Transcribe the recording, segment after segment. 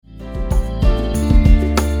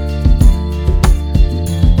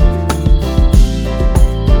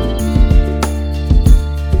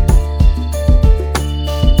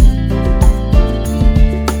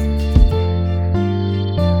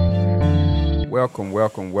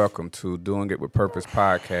Welcome to Doing It with Purpose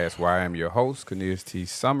podcast, where I am your host, Cornelius T.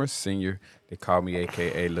 Summers, Sr. They call me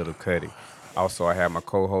AKA Little Cuddy. Also, I have my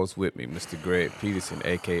co-host with me, Mr. Greg Peterson,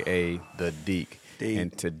 AKA The Deke.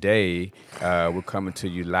 And today, we're coming to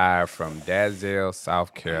you live from Dazzle,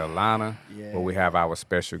 South Carolina, where we have our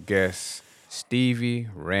special guest, Stevie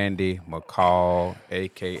Randy McCall,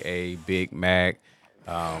 AKA Big Mac.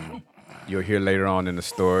 You'll hear later on in the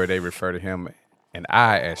story, they refer to him and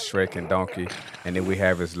I as Shrek and Donkey. And then we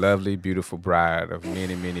have his lovely, beautiful bride of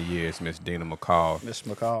many, many years, Miss Dina McCall. Miss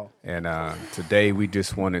McCall. And today we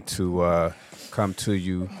just wanted to come to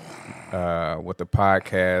you with a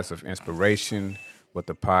podcast of inspiration, with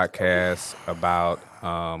a podcast about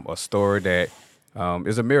a story that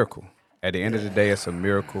is a miracle. At the end of the day, it's a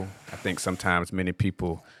miracle. I think sometimes many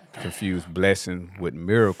people confuse blessing with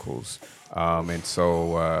miracles. And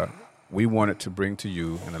so we wanted to bring to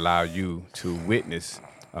you and allow you to witness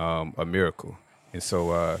a miracle. And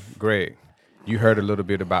so, Greg, you heard a little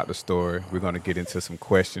bit about the story. We're going to get into some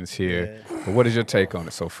questions here. Yeah. But what is your take on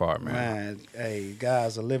it so far, man? Man, hey,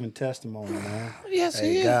 God's a living testimony, man. Yes,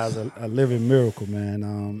 he is. God's a living miracle,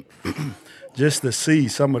 man. Just to see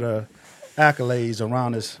some of the accolades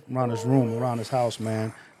around his room, around his house,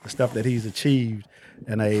 man, the stuff that he's achieved,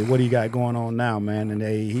 and what he got going on now, man. And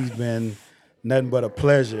he's been nothing but a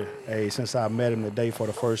pleasure, since I met him today for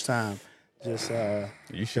the first time. Just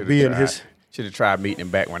you should be in his. Should have tried meeting him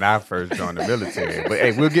back when I first joined the military. But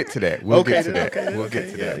hey, we'll get to that. We'll get to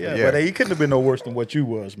that. Yeah. But he couldn't have been no worse than what you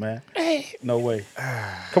was, man. Hey. No way.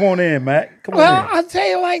 Come on in, Mac. Come on Well, in. I'll tell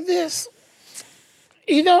you like this.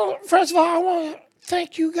 First of all, I want to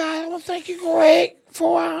thank you guys. I want to thank you, Greg,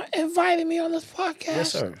 for inviting me on this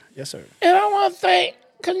podcast. Yes, sir. And I want to thank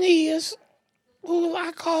Cornelius, who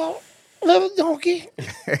I call Little Donkey,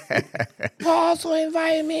 for also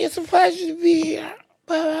inviting me. It's a pleasure to be here.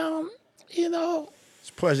 But, it's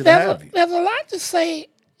a pleasure to have you. There's a lot to say,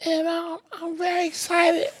 and I'm very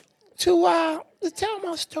excited to tell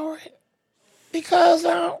my story, because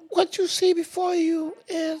what you see before you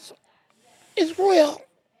is real.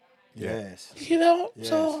 Yes.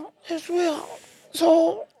 So it's real.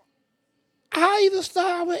 So I'll either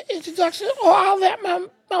start with an introduction, or I'll let my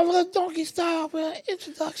Little Donkey start with an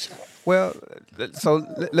introduction. Well, so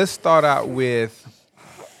let's start out with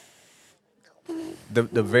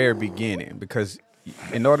the very beginning, because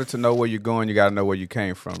in order to know where you're going, you got to know where you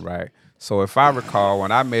came from, right? So if I recall,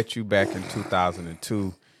 when I met you back in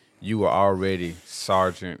 2002, you were already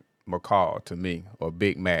Sergeant McCall to me, or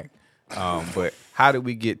Big Mac. But how did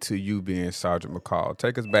we get to you being Sergeant McCall?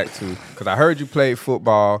 Take us back to, because I heard you played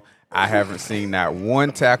football. I haven't seen not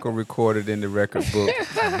one tackle recorded in the record book.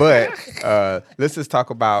 But let's just talk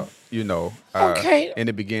about, in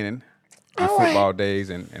the beginning, your football days,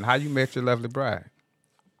 and how you met your lovely bride.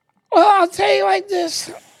 Well, I'll tell you like this.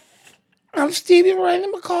 I'm Stevie R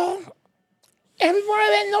McCall. Everybody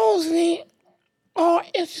that knows me or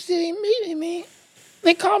interested in meeting me,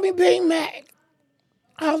 they call me Big Mac.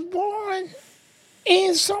 I was born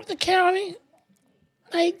in Sumter County,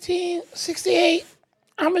 1968.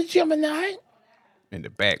 I'm a Gemini. In the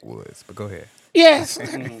backwoods, but go ahead. Yes.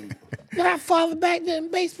 Not farther back than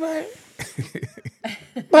Batesburg.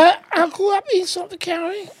 But I grew up in Sumter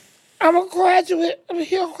County. I'm a graduate of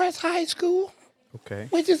Hillcrest High School,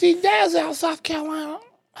 which is in Dazzle, South Carolina.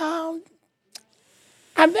 I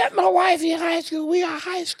met my wife in high school. We are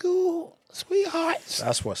high school sweethearts.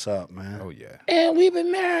 That's what's up, man. Oh, yeah. And we've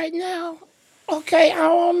been married now. Okay, I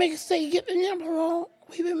don't want to make a mistake, get the number wrong.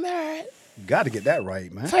 We've been married. You got to get that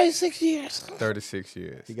right, man. 36 years. 36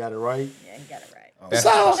 years. You got it right? Yeah, you got it right.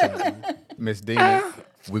 Oh, Miss Dina,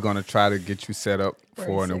 we're going to try to get you set up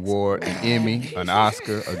for an award, an Emmy, an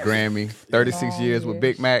Oscar, a Grammy. 36 years with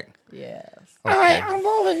Big Mac. Yes. Okay. All right, I'm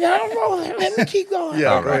rolling now. Let me keep going.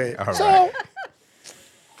 Yeah, all go right. ahead. So,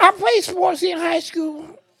 I played sports in high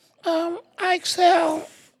school. I excelled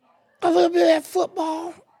a little bit at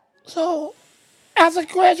football. So, after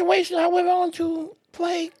graduation, I went on to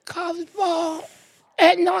play college ball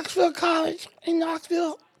at Knoxville College in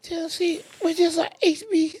Knoxville, Tennessee, which is a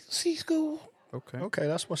HBC school. Okay,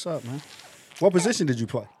 that's what's up, man. What position did you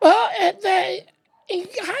play? Well, in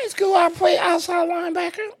high school, I played outside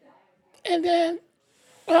linebacker. And then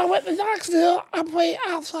when I went to Knoxville, I played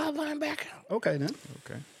outside linebacker. Okay, then.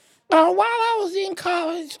 Okay. While I was in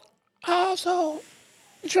college, I also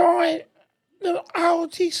joined the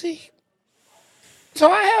ROTC. So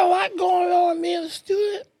I had a lot going on being a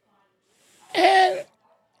student and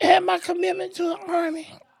had my commitment to the Army.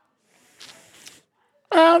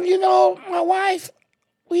 My wife,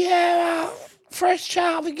 we had our first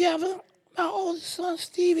child together, my oldest son,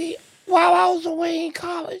 Stevie, while I was away in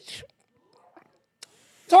college.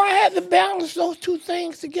 So I had to balance those two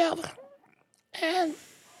things together. And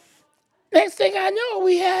next thing I know,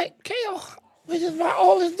 we had Kale, which is my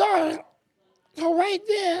oldest daughter. So right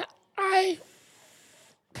there, I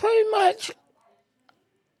pretty much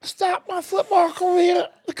stopped my football career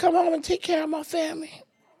to come home and take care of my family.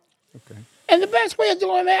 Okay. And the best way of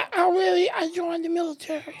doing that, I joined the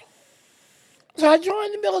military. So I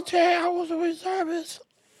joined the military. I was a reservist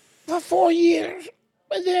for 4 years.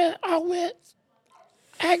 But then I went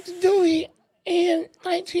active duty in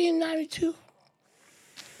 1992.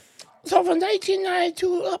 So from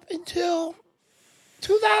 1992 up until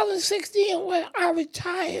 2016, when I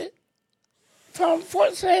retired from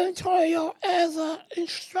Fort San Antonio as an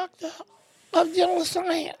instructor of general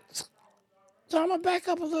science. So I'm going to back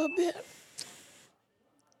up a little bit.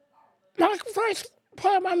 My first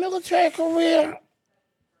part of my military career,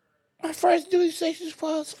 my first duty station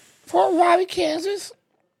was Fort Riley, Kansas.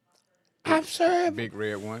 I've served... Big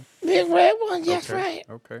red one? Big red one, yes, okay. right.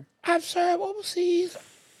 Okay. I've served overseas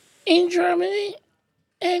in Germany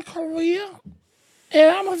and Korea,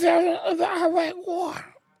 and I'm a veteran of the Iraq War.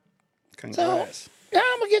 Congrats. So now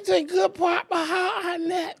I'm going to get to the good part about how I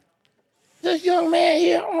met this young man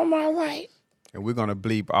here on my right. And we're going to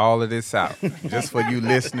bleep all of this out. Just for you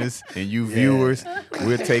listeners and you viewers,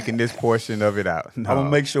 we're taking this portion of it out. No. I'm going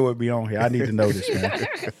to make sure it be on here. I need to know this, man.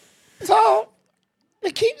 So,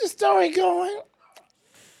 to keep the story going,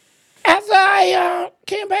 after I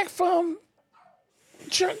came back from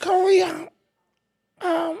Korea,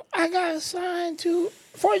 I got assigned to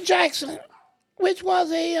Fort Jackson, which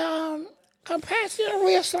was a compassionate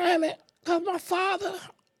reassignment because my father,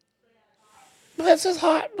 bless his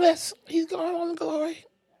heart, he's going on in glory.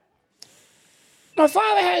 My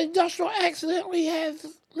father had an industrial accident where he had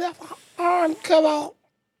his left arm cut off.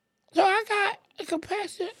 So I got a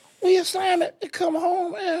compassionate reassignment to come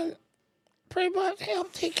home and pretty much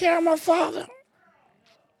help take care of my father.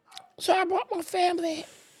 So I brought my family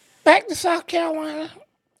back to South Carolina.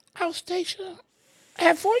 I was stationed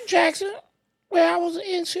at Fort Jackson, where I was an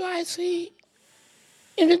NCIC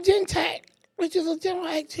in the DENTAC, which is a dental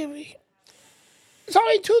activity. So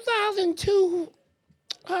in 2002,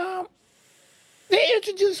 they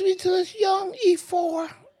introduced me to this young E4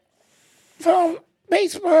 from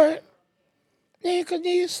Batesburg named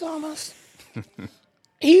Cornelius Summers.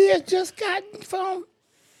 He had just gotten from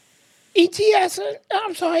EPCS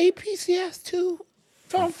 2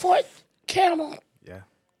 from Fort Campbell. Yeah.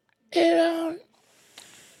 And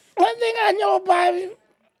one thing I know about him,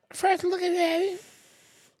 first looking at him,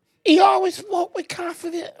 he always spoke with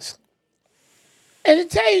confidence. And to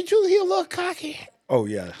tell you the truth, he a little cocky. Oh,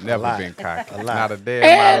 yeah. Never been cocky. A lot. Not a day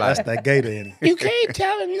in my life. That's that gator in him. You can't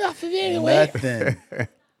tell him nothing anyway. Nothing.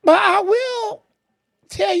 But I will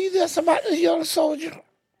tell you this about this young soldier.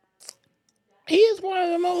 He is one of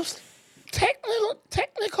the most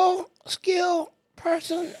technical skilled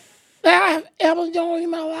person that I've ever known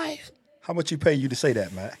in my life. How much you pay you to say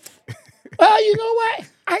that, Matt? Well, you know what?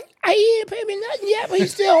 He ain't paid me nothing yet, but he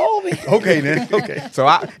still owe me. Okay, then. Okay. So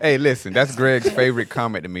hey, listen, that's Greg's favorite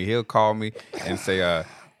comment to me. He'll call me and say, I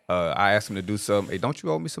asked him to do something. Hey, don't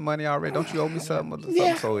you owe me some money already? Don't you owe me something? Or something?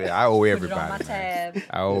 Yeah. So yeah, I owe everybody. Put it on my tab.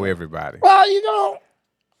 I owe everybody. Well, you know,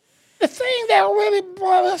 the thing that really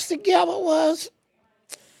brought us together was,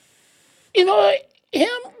 you know, him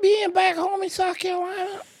being back home in South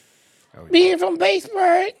Carolina, being from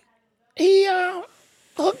Batesburg, he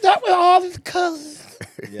hooked up with all his cousins.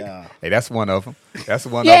 Yeah. Hey, that's one of them. That's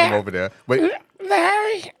one of them over there. But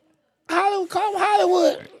Larry, Hollywood, call him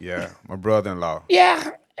Hollywood. yeah, my brother-in-law,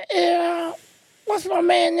 Yeah, and what's my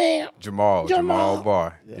man name? Jamal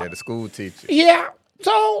Barr. Yeah, the school teacher. Yeah,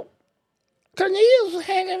 so Cornelius was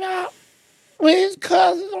hanging out with his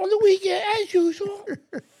cousins on the weekend as usual.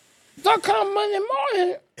 So come Monday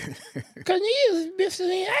morning, Cornelius is missing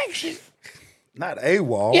in action. Not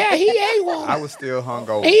AWOL. Yeah, he AWOL. I was still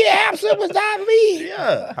hungover. He absent without leave.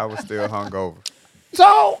 Yeah. I was still hungover.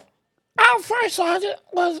 So our first sergeant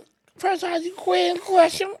Quinn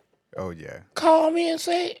Question Oh yeah. called me and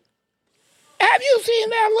said, "Have you seen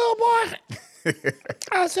that little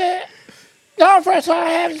boy?" I said, "No, First Sergeant,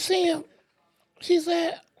 I haven't seen him." She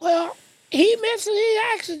said, "Well, he missing in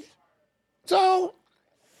action." So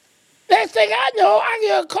next thing I know, I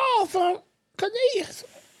get a call from Cornelius.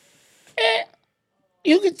 And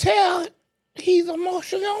you can tell he's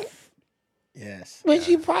emotional, Yes. which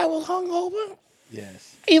he probably was hungover.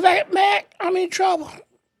 Yes. He's like, "Mac, I'm in trouble.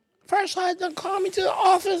 First Sergeant done called me to the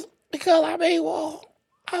office because I'm AWOL."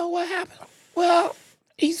 What happened? Well,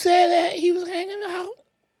 he said that he was hanging out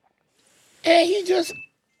and he just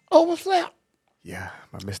overslept. Yeah,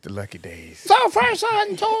 my Mr. Lucky Days. So First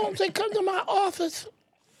Sergeant told him to come to my office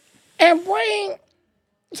and bring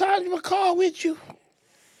Sergeant McCall with you.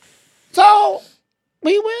 So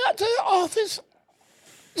we went up to the office.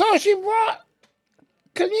 So she brought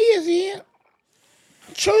Cornelius in,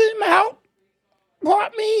 chewed him out,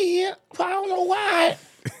 brought me in. I don't know why,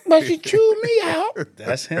 but she chewed me out.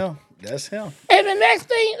 That's him. That's him. And the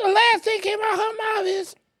last thing came out her mouth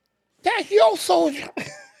is, "That's your soldier."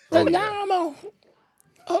 So now I'm on.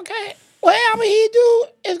 Okay? Whatever he do,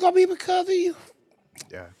 it's going to be because of you.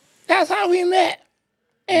 Yeah. That's how we met.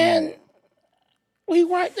 And we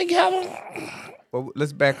worked together. Well,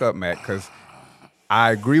 let's back up, Matt, because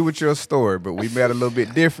I agree with your story, but we met a little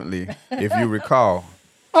bit differently, if you recall.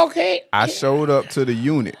 Okay. I showed up to the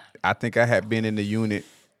unit. I think I had been in the unit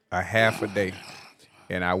a half a day.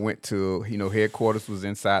 And I went to, headquarters was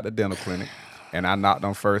inside the dental clinic. And I knocked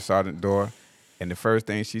on First Sergeant's door. And the first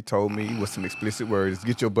thing she told me was some explicit words: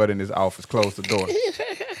 "Get your butt in this office, close the door."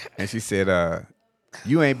 And she said,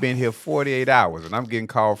 "You ain't been here 48 hours, and I'm getting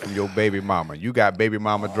called from your baby mama. You got baby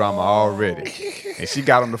mama drama already." And she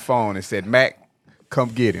got on the phone and said, "Mac, come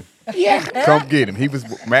get him. Yeah. Come get him."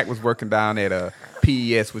 Mac was working down at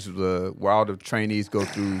PES, which is where all the trainees go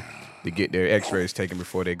through to get their x-rays taken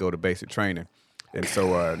before they go to basic training. And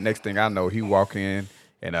so next thing I know, he walk in,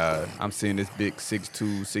 and I'm seeing this big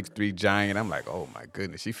 6'2", 6'3" giant. I'm like, oh, my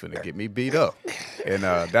goodness, she finna get me beat up. And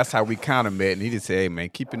that's how we kind of met. And he just said, "Hey, man,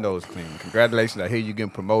 keep your nose clean. Congratulations, I hear you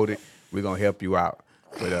getting promoted. We're going to help you out."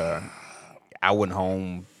 But I went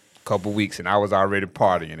home a couple weeks, and I was already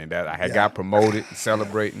partying. And that I had got promoted and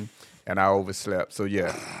celebrating, and I overslept. So,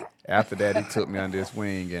 yeah, after that, he took me under his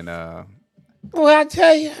wing. And Well, I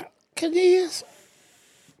tell you, Cornelius,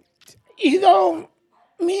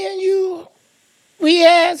 me and you, we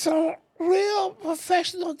had some real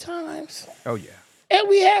professional times. oh, yeah. And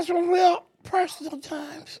we had some real personal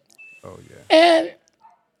times. Oh, yeah. And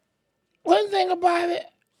one thing about it,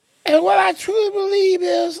 and what I truly believe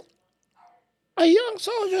is, a young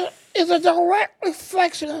soldier is a direct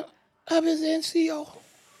reflection of his NCO.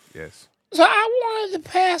 Yes. So I wanted to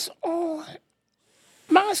pass on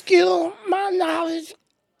my skill, my knowledge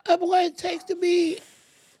of what it takes to be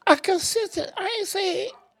a consistent, I ain't say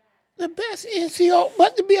the best NCO,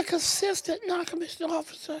 but to be a consistent non-commissioned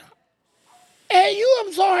officer. And you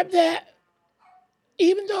absorbed that,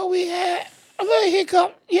 even though we had a little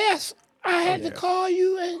hiccup. Yes, I had to call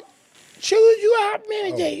you and choose you out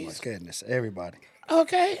many days. Oh, my goodness. Everybody.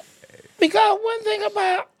 Okay? Because one thing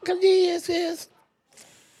about Cornelius is,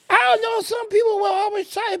 I don't know, some people will always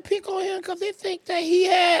try to pick on him because they think that he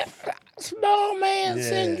had small man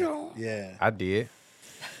syndrome. Yeah. I did.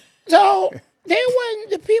 So they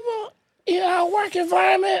wouldn't, the people in our work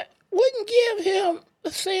environment wouldn't give him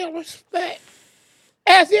the same respect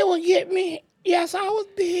as they would get me. Yes, I was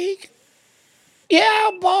big. Yeah, I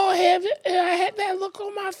was bald-headed, and I had that look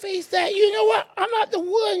on my face that, you know what, I'm not the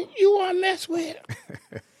one you want to mess with.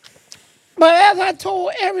 But as I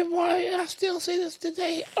told everybody, and I still say this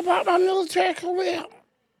today, about my military career,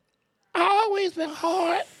 I always been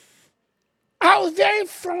hard. I was very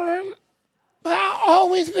firm, but I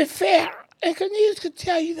always been fair. And Cornelius could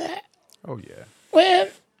tell you that. Oh, yeah. When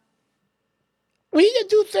we can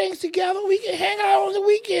do things together, we can hang out on the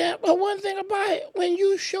weekend, but one thing about it, when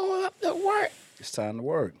you show up to work, It's time to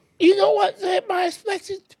work. you know what my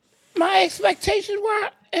expectations were,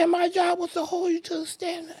 and my job was to hold you to the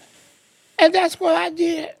standard. And that's what I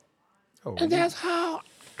did. Oh, And that's how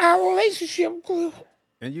our relationship grew.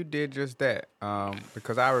 And you did just that,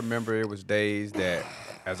 because I remember it was days that,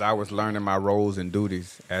 as I was learning my roles and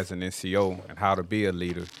duties as an NCO and how to be a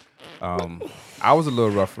leader, I was a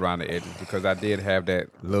little rough around the edges because I did have that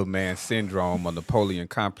little man syndrome or Napoleon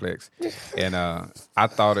complex. And I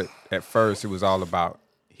thought at first it was all about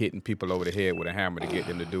hitting people over the head with a hammer to get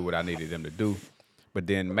them to do what I needed them to do. But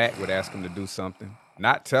then Mac would ask them to do something,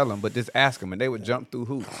 not tell them, but just ask them, and they would jump through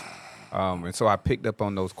hoops. And so I picked up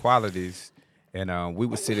on those qualities. And we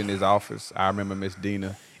would sit in his office. I remember Miss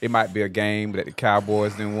Dina. It might be a game that the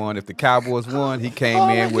Cowboys didn't won. If the Cowboys won, he came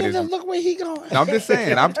in with his. Look where he going. No, I'm just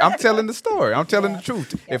saying. I'm telling the story. I'm telling the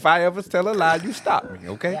truth. If I ever tell a lie, you stop me,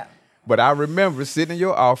 okay? Yeah. But I remember sitting in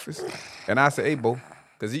your office, and I said, "Hey, Bo,"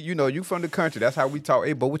 because you from the country. That's how we talk.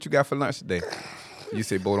 "Hey, Bo, what you got for lunch today?" You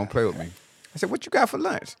say, "Bo, don't play with me." I said, "What you got for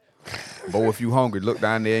lunch?" "Bo, if you hungry, look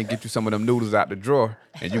down there and get you some of them noodles out the drawer,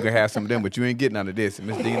 and you can have some of them, but you ain't getting none of this." And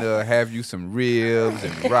Miss Dina have you some ribs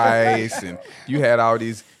and rice, and you had all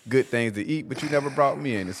these good things to eat, but you never brought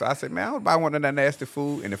me in. And so I said, "Man, I don't buy one of that nasty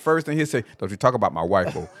food." And the first thing he said, "Don't you talk about my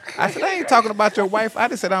wife, Bo." I said, "I ain't talking about your wife. I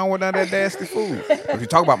just said I don't want none of that nasty food. Don't you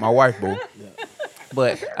talk about my wife, Bo."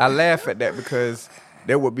 But I laugh at that because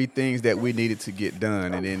there would be things that we needed to get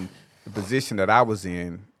done, and in the position that I was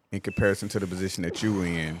in, in comparison to the position that you were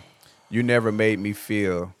in, you never made me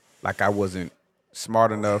feel like I wasn't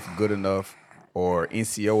smart enough, good enough, or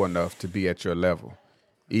NCO enough to be at your level.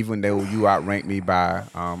 Even though you outranked me by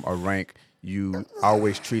a rank, you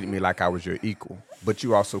always treated me like I was your equal. But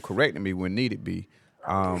you also corrected me when needed be.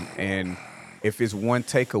 And if it's one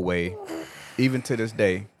takeaway, even to this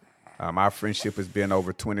day, our friendship has been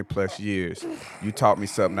over 20 plus years. You taught me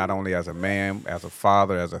something not only as a man, as a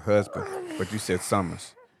father, as a husband, but you said,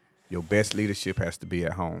 Summers, your best leadership has to be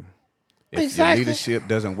at home. If your leadership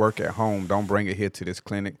doesn't work at home, don't bring it here to this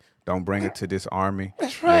clinic. Don't bring it to this army.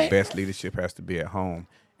 That's right. Your best leadership has to be at home.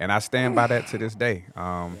 And I stand by that to this day.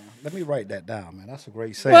 Let me write that down, man. That's a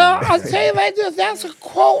great saying. Well, I'll tell you like this. That's a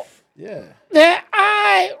quote that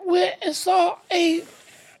I went and saw a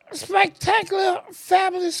spectacular,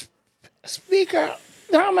 fabulous speaker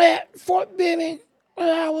down at Fort Benning when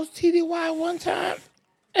I was TDY one time.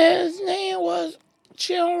 And his name was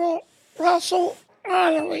General Russell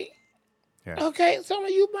Honorary. Yeah. Okay, some of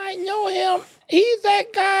you might know him. He's that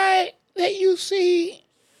guy that you see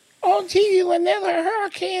on TV when there's a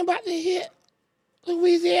hurricane about to hit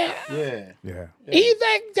Louisiana. Yeah. He's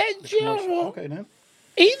that general. Okay, then.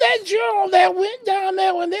 He's that general that went down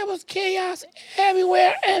there when there was chaos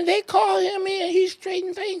everywhere, and they called him in and he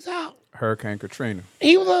straightened things out. Hurricane Katrina.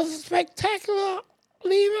 He was a spectacular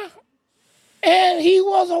leader, and he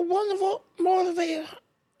was a wonderful motivator.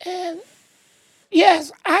 And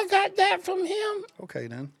yes, I got that from him. Okay,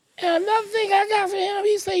 then. And another thing I got from him,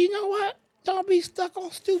 he said, you know what? Don't be stuck on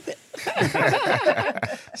stupid.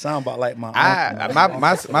 Sound about like my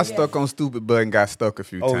my stuck on stupid button got stuck a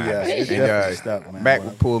few times. Yeah, it's And, definitely stuck, man. Mac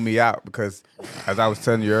would pull me out because, as I was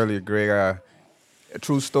telling you earlier, Greg, a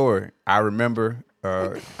true story. I remember,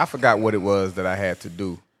 I forgot what it was that I had to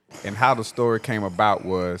do. And how the story came about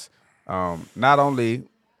was, not only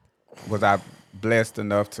was I blessed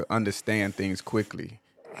enough to understand things quickly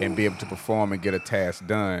and be able to perform and get a task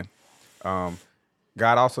done,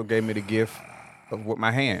 God also gave me the gift of with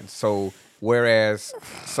my hands. So whereas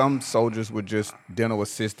some soldiers were just dental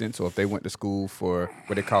assistants, or if they went to school for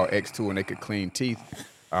what they call X2 and they could clean teeth,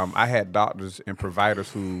 I had doctors and providers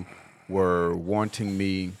who were wanting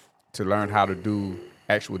me to learn how to do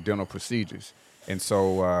actual dental procedures. And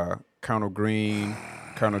so Colonel Green,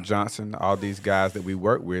 Colonel Johnson, all these guys that we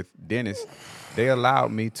work with, dentists, they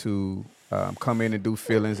allowed me to come in and do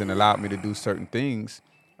fillings and allowed me to do certain things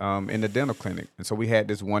in the dental clinic. And so we had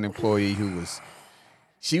this one employee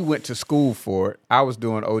she went to school for it. I was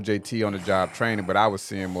doing OJT on the job training, but I was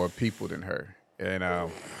seeing more people than her. And I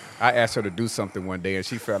asked her to do something one day, and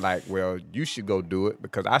she felt like, well, you should go do it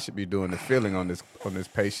because I should be doing the filling on this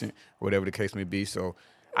patient, whatever the case may be. So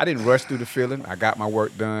I didn't rush through the filling. I got my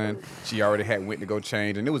work done. She already went to go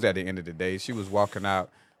change, and it was at the end of the day. She was walking out.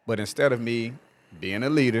 But instead of me being a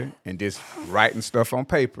leader and just writing stuff on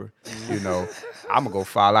paper, I'm going to go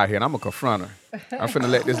file out here and I'm going to confront her. I'm finna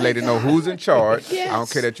let this lady know who's in charge. Yes. I don't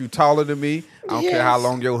care that you taller than me. I don't care how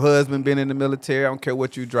long your husband been in the military. I don't care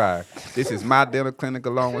what you drive. This is my dental clinic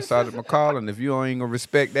along with Sergeant McCall, and if you ain't going to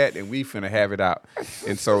respect that, then we finna have it out.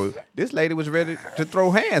 And so this lady was ready to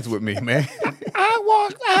throw hands with me, man. I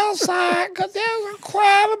walked outside because there was a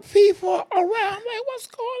crowd of people around. Like, what's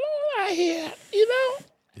going on out here?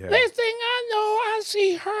 Yeah. Next thing I know, I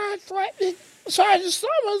see her threatening Sergeant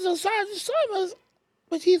Summers, and Sergeant Summers,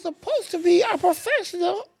 which he's supposed to be a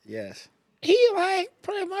professional, Yes. he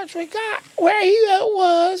pretty much forgot where he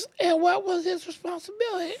was and what was his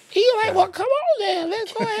responsibility. He well, come on then,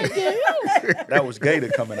 let's go ahead and get him. That was Gator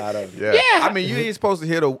coming out of it. Yeah. I mean, you ain't supposed to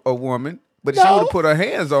hit a woman, but if she would have put her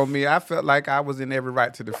hands on me, I felt like I was in every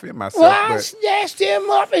right to defend myself. Well, I snatched him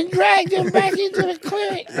up and dragged him back into the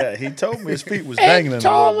clinic. Yeah, he told me his feet was dangling. And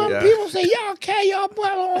told them, bit. people say, y'all carry your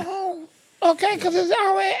butt on home. Okay, because it's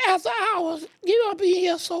already after hours. Get up in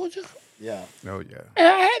here, soldier. Yeah. Oh, yeah. And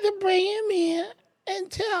I had to bring him in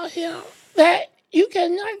and tell him that you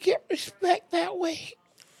cannot get respect that way.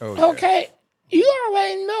 Oh, yeah. Okay? You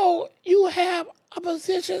already know you have a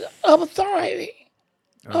position of authority.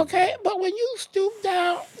 Okay? But when you stoop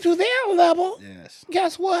down to their level, Yes.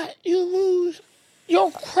 guess what? You lose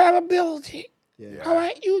your credibility. Yeah. All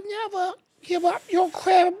right? You never give up your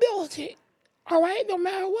credibility. All right? No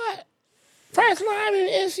matter what. First line in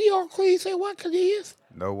NCO Creed say what, Cadiz?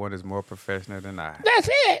 No one is more professional than I. That's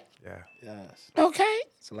it. Yeah. Yes. Okay?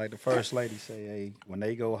 So like the first lady say, hey, when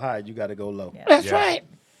they go high, you got to go low. Yeah. That's Yeah. right.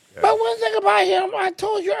 Yeah. But one thing about him, I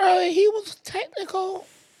told you earlier, he was a technical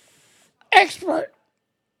expert.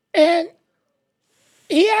 And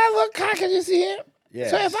he had a little cockiness in him.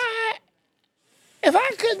 Yes. So if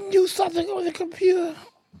I couldn't do something on the computer,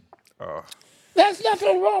 Oh. there's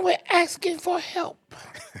nothing wrong with asking for help.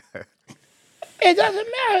 It doesn't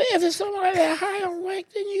matter if it's somebody that higher rank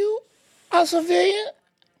than you, a civilian,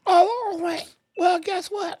 or lower rank. Well, guess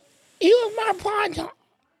what? He was my partner,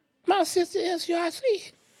 my sister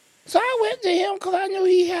NCIC. So I went to him because I knew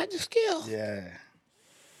he had the skills. Yeah.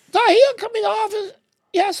 So he'll come in the office.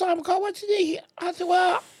 Yes, sir, McCall, what you need? I said,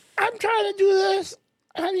 well, I'm trying to do this.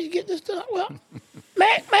 I need to get this done. Well,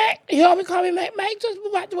 Mac, he always call me Mac. Mac, just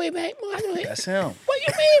move out the way, Mac. Move out the way. That's him. What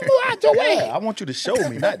you mean, move out the way? Yeah, I want you to show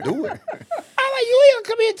me, not do it. I'm like, you ain't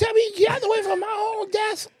gonna come here and tell me to get out the way from my own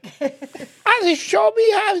desk. I said, show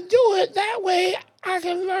me how to do it. That way I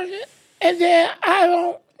can learn it. And then I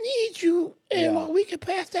don't need you anymore. Yeah. We can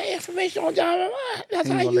pass that information on down the line. That's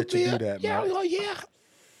He how gonna you let you feel. do that, yeah, Mac. oh, yeah.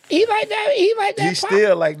 He like that. He like that. He's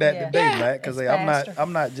still like that Yeah. today, Yeah. Mac. Because It's I'm faster.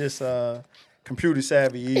 not just computer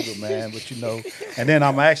savvy either, man. But you know, and then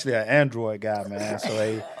I'm actually an Android guy, man.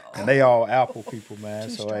 So and they all Apple people, man.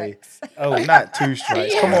 Two so strikes. not two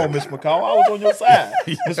strikes. Come on, Miss McCall. I was on your side,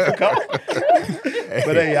 Miss McCall.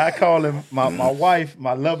 But hey, I call him my wife,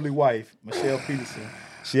 my lovely wife, Michelle Peterson.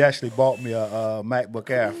 She actually bought me a MacBook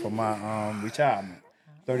Air for my retirement.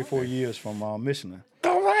 34 years from Michigan.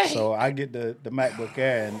 All right. So I get the MacBook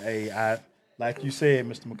Air, and I like you said,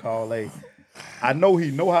 Mr. McCall, I know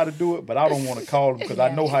he know how to do it, but I don't want to call him because I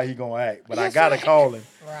know how he gonna act. But I gotta call him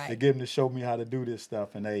Right. to get him to show me how to do this stuff.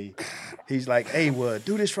 And he's like, hey, well,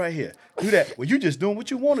 do this right here, do that. Well, you just doing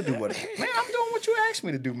what you want to do with it, man. I'm doing what you asked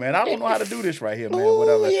me to do, man. I don't know how to do this right here, man. Ooh,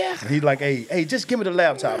 Whatever. yeah. And he's like, hey, just give me the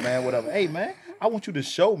laptop, man. Whatever. Hey, man, I want you to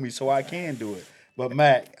show me so I can do it. But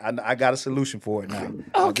Mac, I got a solution for it now.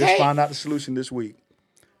 I just Okay. found out the solution this week.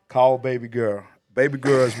 Call baby girl. Baby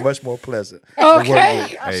girl is much more pleasant. to work Okay.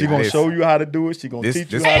 with. Hey, She gonna listen. show you how to do it. She gonna This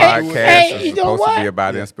teach you this how to do it. podcast Hey, is you know supposed to be what?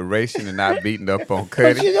 about inspiration and not beating up on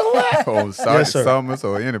Cuddy, But you know what? on Yes, sir. Summers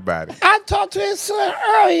or anybody. I talked to his son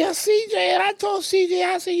earlier, CJ, and I told CJ,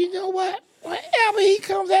 I said, you know what? Whenever he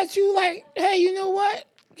comes at you like, hey, you know what?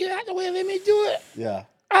 Get out the way, let me do it. Yeah.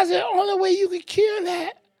 I said, the only way you can cure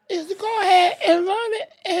that is to go ahead and learn it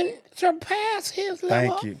and surpass his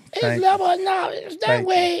level, you. his Thank level of knowledge. That Thank you.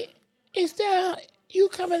 way, instead of you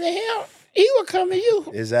coming to him, he will come to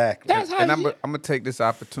you. Exactly. That's how And I'm you. gonna take this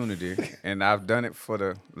opportunity, and I've done it for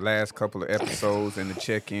the last couple of episodes and the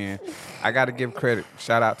check-in. I got to give credit,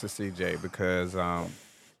 shout out to CJ because,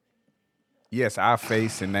 yes, our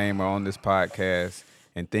face and name are on this podcast,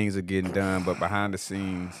 and things are getting done. But behind the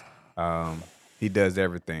scenes, he does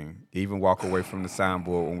everything. He even walk away from the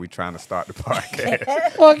soundboard when we're trying to start the podcast.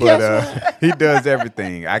 Well, But guess what? he does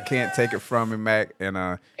everything. I can't take it from him, Mac.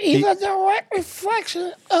 And He's a direct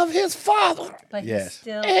reflection of his father. But Yes. he's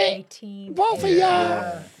still Hey, a team. Both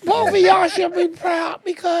of y'all should be proud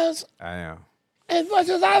because I am. as much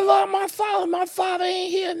as I love my father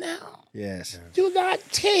ain't here now. Yes. Do not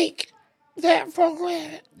take that for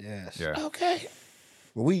granted, Yes. Yeah. okay?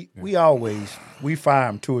 Well, we fire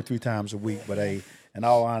him 2 or 3 times a week, but in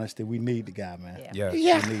all honesty, we need the guy, man. Yeah.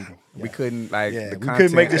 Yeah. We need him. We couldn't like Yeah, the we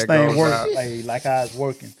couldn't make content this that thing goes work out. like how it's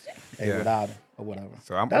working Yeah. without him or whatever.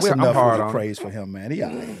 So I'm- That's I'm enough hard of on a him. praise for him, man. He all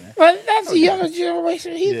right, man. But that's the younger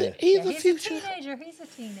generation. He's Yeah. the, he's Yeah, the he's future. a teenager. He's a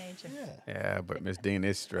teenager. Yeah, but Miss Dean,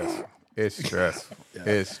 it's stressful. It's stressful.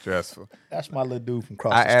 It's stressful. That's my little dude from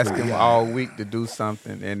across I the asked street. him Yeah. all week to do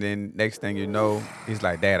something, and then next thing you know, he's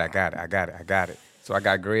like, Dad, I got it. So I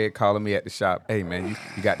got Greg calling me at the shop. Hey, man,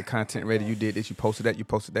 you got the content ready? You did this? You posted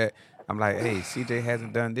that? I'm like, hey, CJ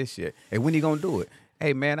hasn't done this yet. Hey, when he gonna do it?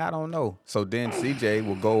 Hey, man, I don't know. So then CJ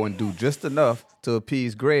will go and do just enough to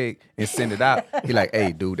appease Greg and send it out. He like,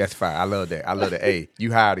 hey, dude, that's fine. I love that. Hey,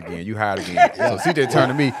 you hired again. So CJ turned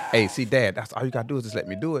to me, hey, see, Dad, that's all you got to do is just let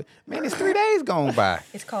me do it. Man, it's 3 days gone by.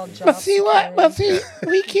 It's called job But see what? But see,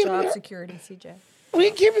 we keep job it, security, CJ. we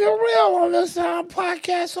keep it real on this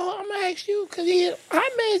podcast. So I'm gonna ask you, cause how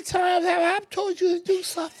many times have I told you to do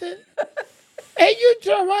something, and you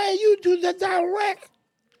turn around and you do the direct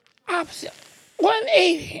opposite,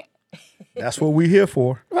 180, That's what we here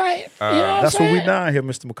for. right? You know what That's I'm what we saying? down here,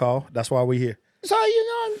 Mr. McCall. That's why we here. So, you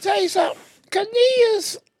know, let me tell you something.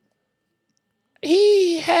 Cornelius,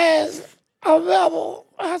 he has a level,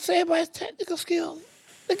 I'll say, by his technical skills.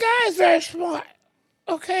 The guy is very smart,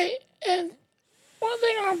 okay? And one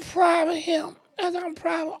thing I'm proud of him, as I'm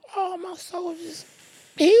proud of all my soldiers,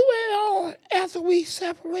 he went on after we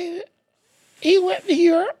separated. He went to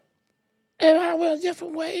Europe, and I went a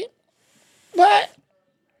different way. But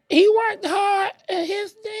he worked hard, and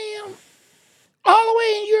his damn, all the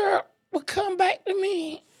way in Europe, would come back to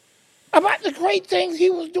me about the great things he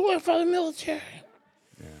was doing for the military.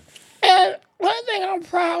 And one thing I'm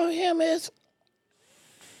proud of him is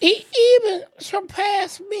he even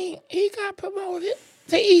surpassed me. He got promoted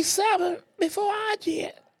to E7 before I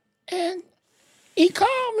did. And he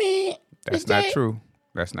called me. That's the not day- true.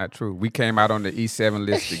 That's not true. We came out on the E7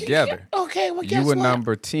 list together. Okay, well, guess You were what?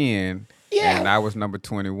 number 10, Yeah. and I was number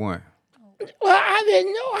 21. Well, I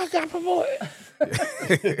didn't know I got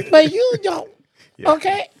promoted. But you don't. Yeah.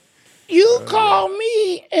 Okay? You called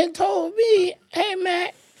me and told me, hey,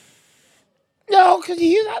 Matt, no, because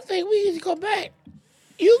I think we need to go back.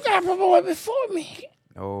 You got promoted before me.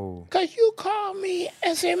 Oh, Because you called me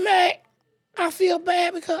and said, Matt, I feel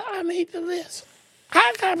bad because I made the list.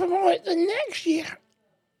 I got promoted the next year.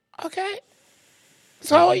 Okay?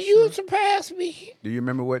 So you surpassed me. do you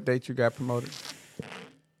remember what date you got promoted?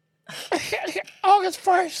 August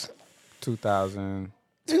 1st, 2000.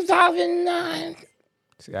 2009,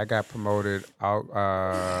 See, I got promoted out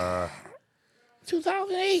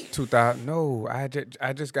 2008. 2000. No, I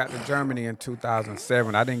just got to Germany in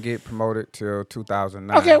 2007. I didn't get promoted till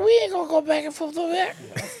 2009. Okay, we ain't going to go back and forth on that.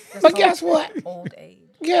 But guess what? Old age.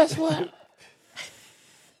 Guess what?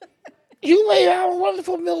 You laid out a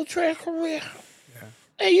wonderful military career.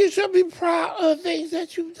 And you should be proud of the things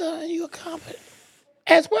that you've done and you accomplished.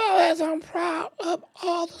 As well as I'm proud of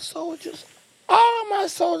all the soldiers. All my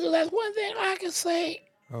soldiers, that's one thing I can say.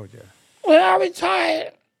 Oh yeah. When I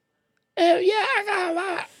retired, and yeah, I got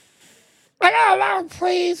a lot of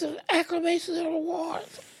praise and acclamations and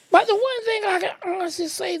awards. But the one thing I can honestly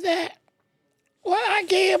say that what I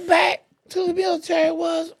gave back to the military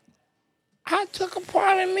was I took a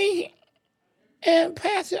part of me and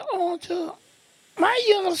passed it on to my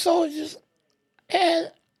younger soldiers,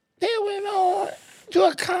 and they went on to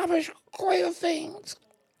accomplish greater things.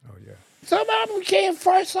 Oh yeah. Some of them became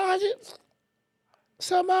first sergeants.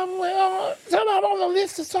 Some of them went on. Some of them on the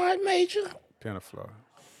list of sergeant major. Pinaflor.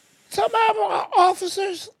 Some of them are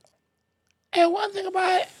officers. And one thing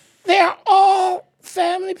about it, they are all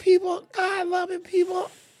family people, God-loving people,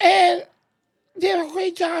 and did a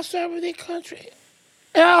great job serving their country.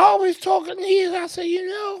 And I always talk to these. I say,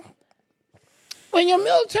 when your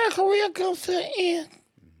military career comes to an end,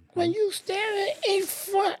 when you stand in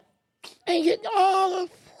front and get all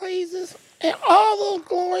the praises and all those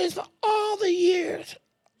glories for all the years,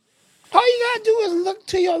 all you gotta do is look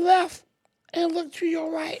to your left and look to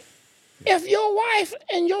your right. If your wife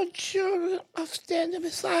and your children are standing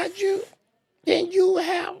beside you, then you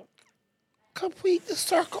have complete the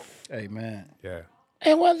circle. Amen. Yeah.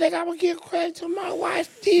 And one thing I would give credit to my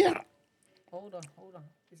wife, Dina. Hold on.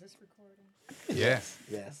 Is this recording? Yes.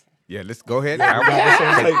 Yes. Yeah. Let's go ahead.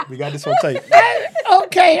 We got this on tape.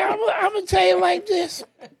 Okay, I'm gonna tell you like this.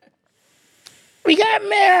 We got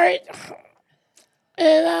married,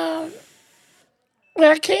 and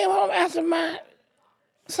when I came home after my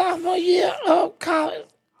sophomore year of college,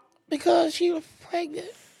 because she was pregnant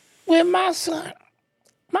with my son,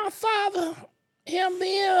 my father, him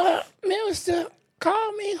being a minister,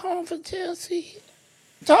 called me home from Tennessee,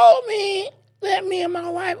 told me that me and my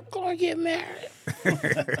wife were going to get married.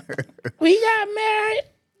 We got married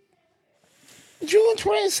June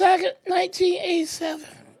 22nd, 1987.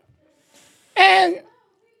 And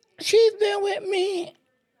she's been with me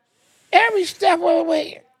every step of the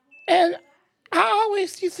way. And I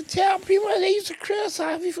always used to tell people, and they used to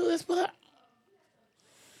criticize me for this, but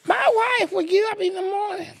my wife would get up in the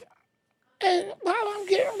morning, and while I'm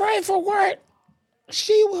getting ready for work,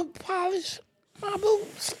 she would polish my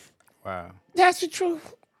boots. Wow. That's the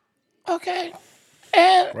truth. Okay?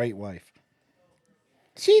 And Great wife.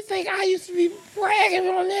 she think I used to be bragging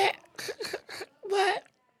on that. But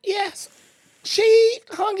yes, she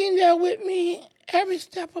hung in there with me every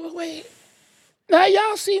step of the way. Now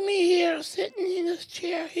y'all see me here sitting in this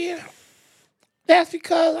chair here. That's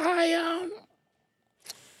because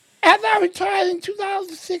after I retired in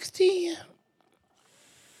 2016,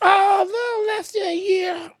 a little less than a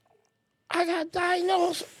year, I got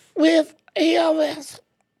diagnosed with ALS,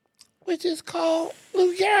 which is called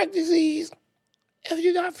Lou Gehrig's disease. If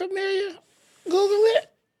you're not familiar, Google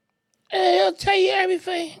it, and it'll tell you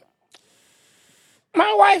everything.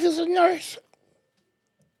 My wife is a nurse.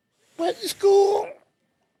 Went to school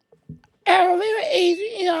at a later age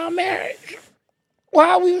in our marriage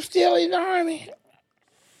while we were still in the Army.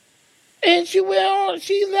 And she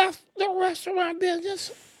left the restaurant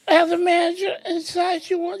business as a manager and decided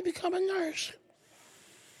she wanted to become a nurse.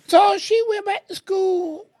 So she went back to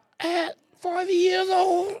school at 40 years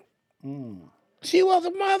old. She was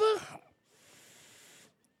a mother,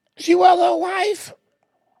 she was a wife,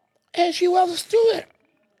 and she was a student.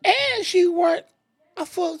 And she worked a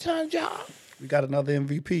full-time job. We got another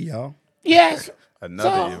MVP, y'all. Yes.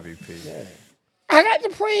 Another So, MVP. I got to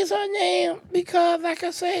praise her name because, like I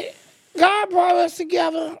said, God brought us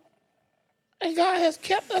together, and God has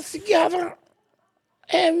kept us together.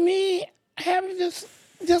 And me having this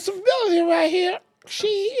disability right here. She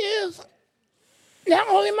is not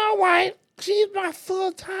only my wife, she's my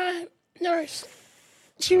full-time nurse.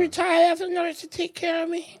 She retired as a nurse to take care of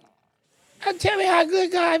me. I tell you how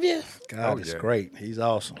good God is. God is great. He's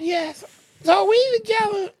awesome. Yes. So we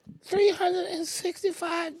together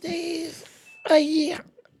 365 days a year.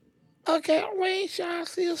 Okay, rain, shine,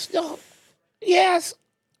 sleet, snow. Yes,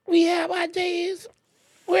 we have our days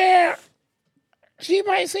where she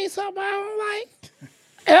might say something I don't like,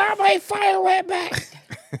 and I might fire right back.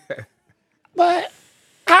 But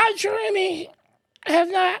our journey has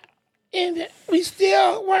not ended. We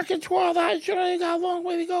still working towards our journey. Got a long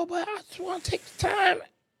way to go, but I just want to take the time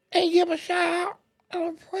and give a shout out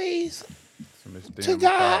and a praise to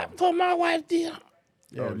God for my wife, Dina.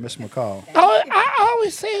 Yeah, Miss McCall. I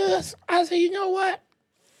always say this. I say, you know what?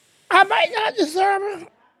 I might not deserve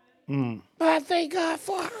her, but I thank God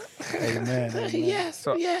for her. Amen. Amen. Yes,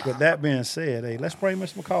 yes. With that being said, hey, let's bring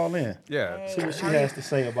Miss McCall in. Yeah. See what she has to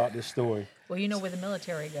say about this story. Well, you know, where the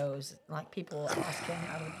military goes, like people asking,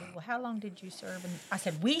 well, how long did you serve? And I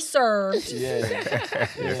said, we served. Yeah.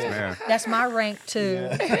 Yes, ma'am. That's my rank too.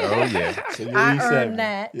 Oh, yeah. So you're I E7. earned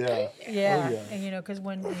that. Yeah. Yeah. Oh, yeah. And you know, because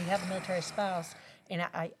when you have a military spouse, and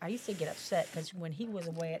I used to get upset because when he was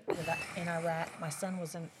away in Iraq, my son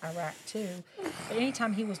was in Iraq too. But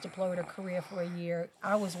anytime he was deployed to Korea for a year,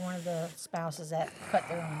 I was one of the spouses that cut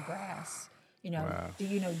their own grass. You know, Wow.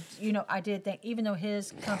 I did think, even though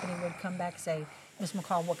his company would come back and say, Miss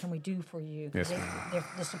McCall, what can we do for you? 'Cause Yes, ma'am.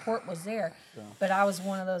 the support was there. Yeah. But I was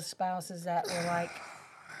one of those spouses that were like,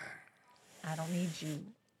 I don't need you.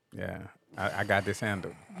 Yeah. I got this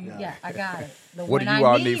handled. Yeah, I got it. But What when do you I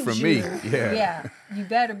all need from me? you, Yeah. you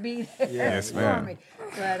better be there Yes, for ma'am. me.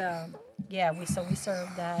 But we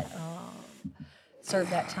served that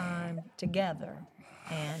time together,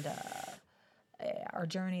 and our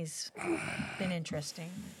journey's been interesting.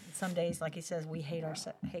 Some days, like he says, we hate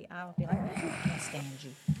ourselves. I'll be like, I can't stand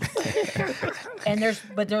you. And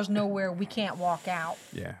there's nowhere we can't walk out.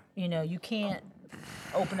 Yeah. You know, you can't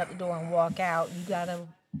open up the door and walk out. You gotta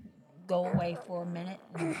go away for a minute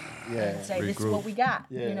and say, this is what we got.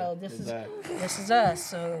 Yeah, you know, this is us.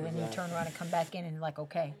 So and then you turn around and come back in and like,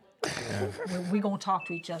 okay, we're gonna talk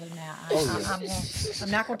to each other now.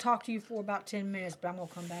 I'm not gonna talk to you for about 10 minutes, but I'm gonna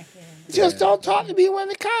come back in. Just don't talk to me when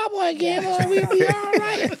the cowboy game on. We'll be all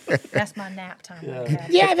right. That's my nap time.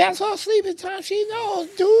 Yeah, that's her sleeping time. She knows,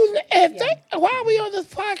 dude. While we on this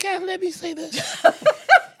podcast, let me say this.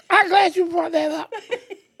 I'm glad you brought that up.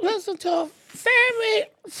 Listen to family,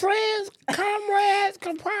 friends, comrades,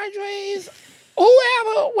 compadres,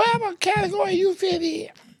 whatever category you fit in.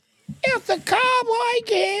 If the cowboy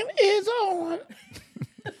game is on,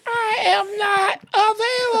 I am not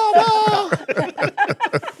available.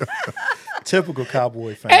 Typical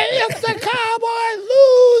cowboy fan. And if the Cowboys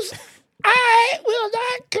lose, I will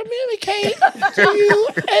not communicate to you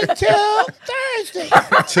until Thursday.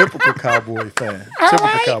 Typical cowboy fan.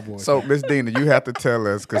 right. Cowboy So, fan. Miss Dina, you have to tell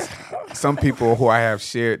us, because some people who I have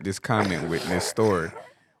shared this comment with in this story,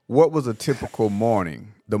 what was a typical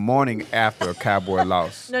morning, the morning after a Cowboy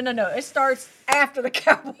loss? No. It starts after the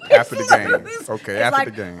Cowboys. After the game. lose. Okay, It's after like,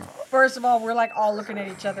 the game. First of all, we're like all looking at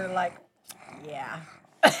each other like, yeah.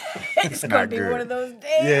 It's going Not to be good. one of those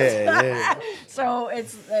days. Yeah. So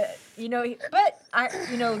it's, but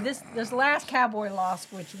this last Cowboy loss,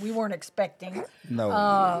 which we weren't expecting,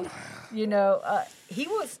 No. he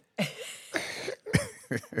was,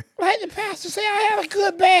 Like the pastor say, I have a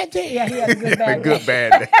good bad day. yeah, he had a good A bad good day.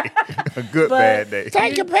 bad day. A good But- bad day.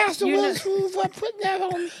 Thank you, Pastor you know- Witherspoon, for putting that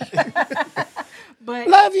on me. But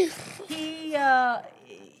Love you. he,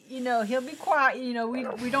 he'll be quiet.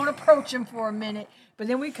 We don't approach him for a minute, but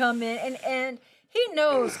then we come in and he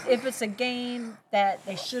knows if it's a game that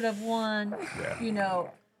they should have won. Yeah.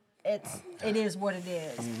 It is what it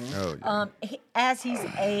is. Oh, yeah. As he's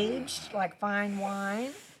aged, like fine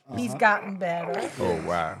wine, he's gotten better. Oh,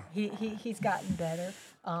 wow. He's gotten better.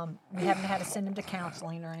 We haven't had to send him to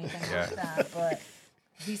counseling or anything like that, but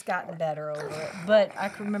he's gotten better over it. But I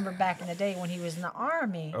can remember back in the day when he was in the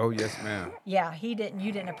Army. Oh, yes, ma'am. Yeah, you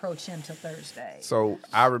didn't approach him till Thursday. So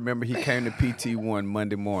I remember he came to PT one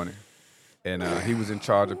Monday morning, and he was in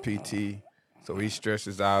charge of PT. So he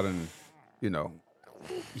stretches out, and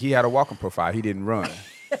he had a walking profile. He didn't run,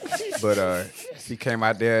 but he came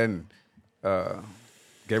out there and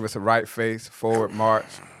gave us a right face, forward march,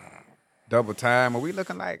 double time. And we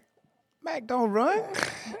looking like, Mac, don't run.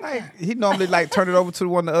 Like he normally turn it over to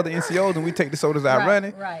one of the other NCOs, and we take the soldiers out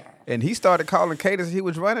running. Right. And he started calling cadence. He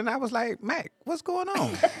was running. I was like, Mac, what's going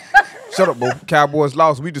on? Shut up, boy. Cowboys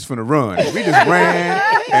lost. We just finna run. We just ran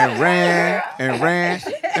and ran and ran.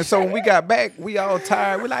 And so when we got back, we all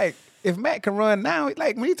tired. We like, if Matt can run now,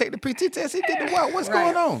 like when he take the PT test, he get to walk. What's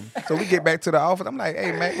going on? So we get back to the office. I'm like,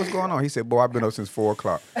 hey, Matt, what's going on? He said, boy, I've been up since 4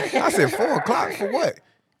 o'clock. I said, 4 o'clock for what?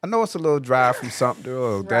 I know it's a little drive from Sumter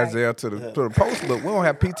or Dazelle to the post, but we don't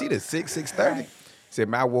have PT to 6:30. He said,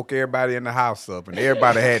 man, I woke everybody in the house up, and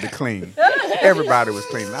everybody had to clean. Everybody was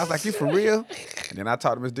cleaning. I was like, you for real? And then I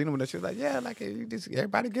talked to Miss Dina, and she was like, yeah, like, hey, you just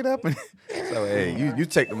everybody get up. And so, hey, you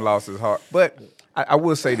take them losses hard. But I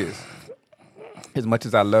will say this. As much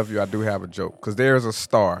as I love you, I do have a joke. Because there's a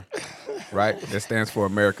star, right, that stands for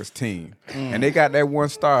America's team. And they got that one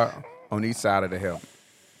star on each side of the helmet.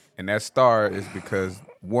 And that star is because,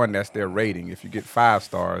 one, that's their rating. If you get 5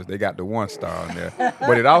 stars, they got the 1 star on there.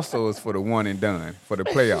 But it also is for the one and done, for the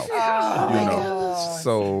playoffs. You know.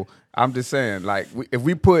 So I'm just saying, like, if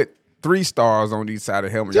we put 3 stars on each side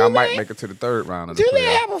of the helmet, y'all might make it to the 3rd round of the playoffs. Do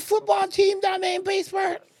they have a football team down there in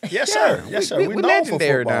Batesburg? Yes, sir. Yes, sir. We We know for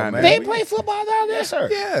legendary football, down man. there. They play football down there? Yes, sir.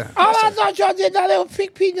 Yeah. All I thought y'all did down there was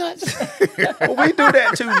pick peanuts. Well, we do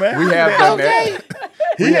that too, man. We have done Okay. that.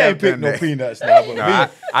 He We have ain't picked done no that. peanuts now, but No, me, I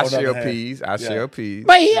on the share other hand, peas. I share peas.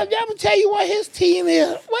 But he'll never tell you what his team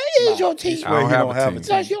is. What is your team? I don't he have don't a have team. a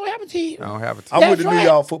So you don't have a team. I don't have a team. I'm That's with the right. New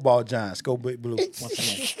York Football Giants. Go Big Blue. Once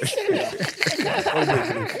again.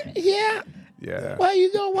 Yeah. Yeah. Well,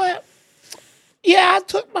 you know what? Yeah, I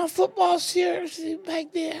took my football seriously back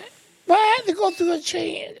then. But I had to go through a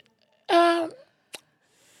change.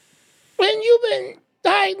 When you've been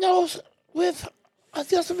diagnosed with a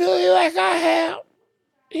disability like I have,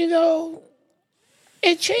 you know,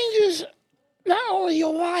 it changes not only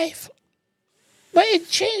your life, but it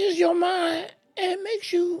changes your mind and it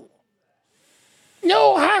makes you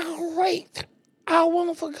know how great our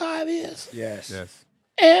wonderful God is. Yes. Yes.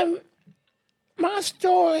 And my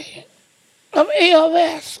story of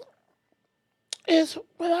ALS is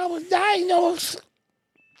when I was diagnosed,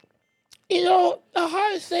 you know, the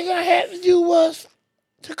hardest thing I had to do was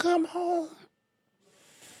to come home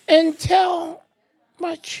and tell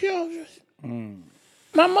my children,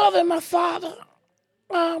 my mother and my father,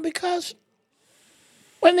 because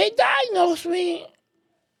when they diagnosed me,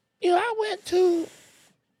 you know, I went to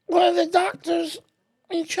one of the doctors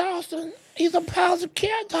in Charleston. He's a palliative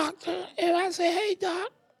care doctor. And I said, hey, doc,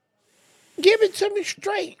 give it to me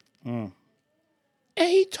straight. And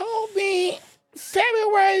he told me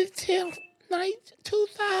February 10th,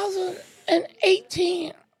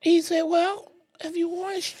 2018, he said, well, if you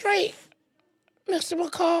want it straight, Mr.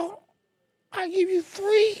 McCall, I'll give you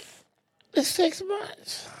 3 to 6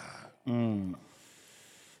 months. And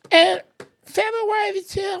February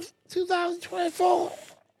 10th, 2024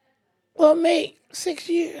 will make 6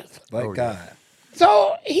 years. But God.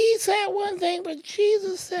 So he said one thing, but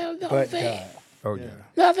Jesus said another But thing. God. Oh, yeah.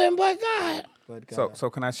 Nothing but God. But God. So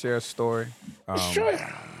can I share a story? Sure.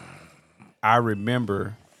 I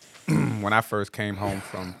remember when I first came home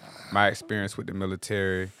from my experience with the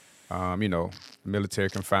military, you know, military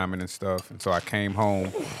confinement and stuff. And so I came home.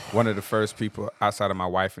 One of the first people outside of my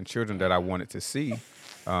wife and children that I wanted to see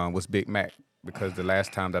was Big Mac, because the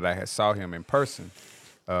last time that I had saw him in person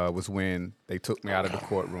was when they took me out of the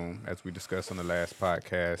courtroom, as we discussed on the last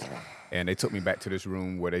podcast, and they took me back to this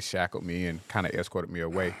room where they shackled me and kind of escorted me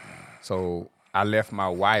away. So I left my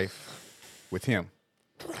wife with him,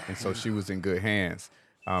 and so she was in good hands.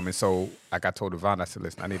 And so, like I told Yvonne, I said,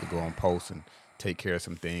 listen, I need to go on post and take care of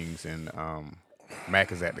some things, and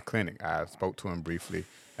Mac is at the clinic. I spoke to him briefly.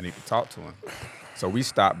 I need to talk to him. So we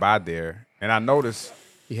stopped by there, and I noticed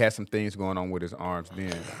he had some things going on with his arms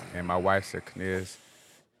then. And my wife said, Knez,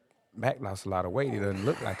 Mac lost a lot of weight. He doesn't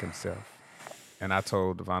look like himself. And I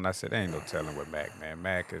told Devon, I said, there ain't no telling what Mac, man.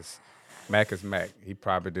 Mac is Mac. He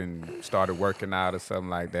probably didn't started working out or something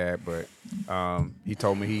like that. But he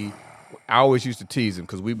told me I always used to tease him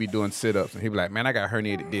because we'd be doing sit-ups. And he'd be like, man, I got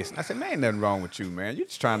herniated disc. And I said, man, ain't nothing wrong with you, man. You're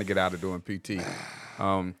just trying to get out of doing PT.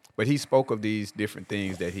 But he spoke of these different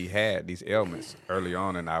things that he had, these ailments, early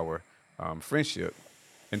on in our friendship.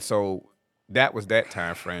 And so that was that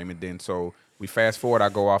time frame. And then so we fast forward, I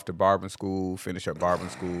go off to barbering school, finish up barbering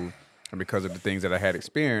school. And because of the things that I had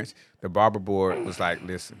experienced, the barber board was like,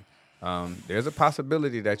 listen, there's a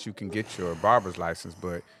possibility that you can get your barber's license,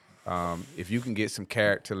 but if you can get some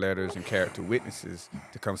character letters and character witnesses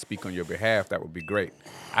to come speak on your behalf, that would be great.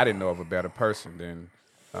 I didn't know of a better person than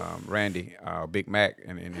Randy, Big Mac,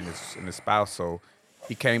 and his spouse. So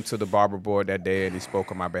he came to the barber board that day and he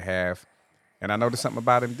spoke on my behalf. And I noticed something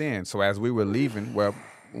about him then. So as we were leaving, well,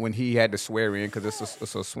 when he had to swear in, because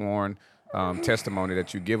it's a sworn testimony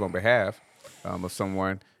that you give on behalf of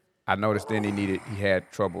someone, I noticed then he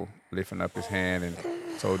had trouble lifting up his hand. And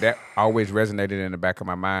so that always resonated in the back of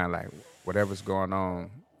my mind, like, whatever's going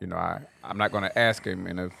on, I'm not going to ask him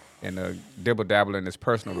in a dibble dabble in his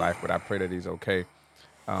personal life, but I pray that he's okay.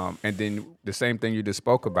 And then the same thing you just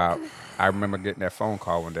spoke about, I remember getting that phone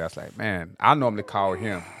call one day. I was like, man, I normally call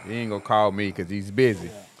him. He ain't gonna call me because he's busy.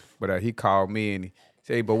 But he called me and he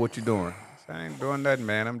said, hey, but what you doing? I said, I ain't doing nothing,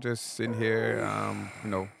 man. I'm just sitting here,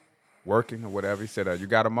 working or whatever. He said, you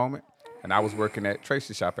got a moment? And I was working at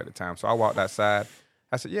Tracy's shop at the time. So I walked outside.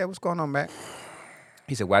 I said, yeah, what's going on, Mac?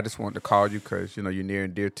 He said, well, I just wanted to call you because, you're near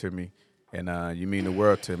and dear to me. And you mean the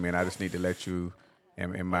world to me. And I just need to let you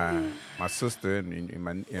and my sister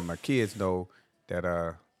and my kids know that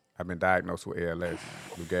I've been diagnosed with ALS,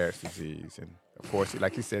 Lou Gehrig's disease. And, of course,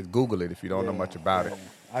 like he said, Google it if you don't know much about it.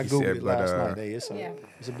 I Googled it last night. Hey,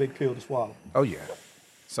 it's a big pill to swallow. Oh, yeah.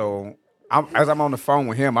 So as I'm on the phone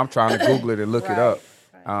with him, I'm trying to Google it and look it up.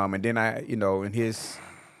 And then in his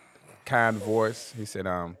kind voice, he said,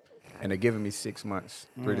 and they're giving me 6 months,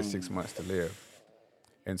 3 to 6 months to live.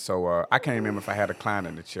 And so I can't remember if I had a client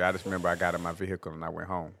in the chair. I just remember I got in my vehicle and I went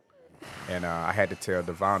home. And I had to tell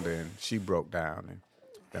Devonda, and she broke down. And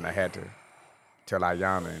then I had to tell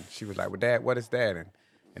Ayana, and she was like, well, Dad, what is that?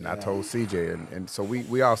 And I told CJ. And so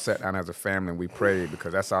we all sat down as a family and we prayed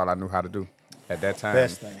because that's all I knew how to do at that time.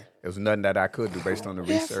 Best thing. It was nothing that I could do based on the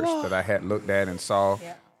research that I had looked at and saw.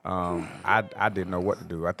 I didn't know what to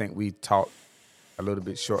do. I think we talked a little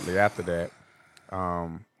bit shortly after that.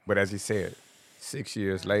 But as he said, 6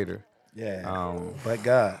 years later. But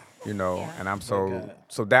God. And I'm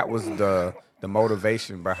so that was the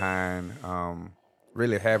motivation behind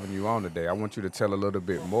really having you on today. I want you to tell a little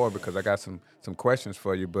bit more because I got some questions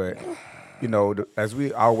for you. But, as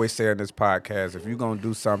we always say on this podcast, if you're going to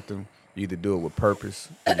do something, you either do it with purpose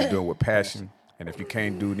or you do it with passion. And if you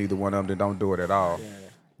can't do neither one of them, then don't do it at all.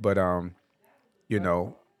 But,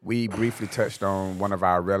 we briefly touched on one of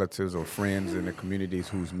our relatives or friends in the communities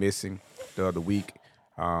who's missing the other week.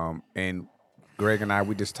 And Greg and I,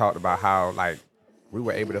 we just talked about how, we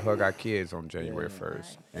were able to hug our kids on January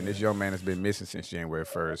 1st. And this young man has been missing since January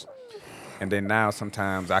 1st. And then now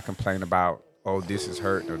sometimes I complain about, oh, this is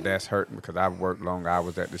hurting or that's hurting because I've worked long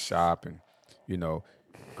hours at the shop. And,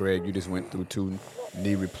 Greg, you just went through 2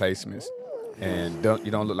 knee replacements. And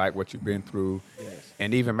you don't look like what you've been through.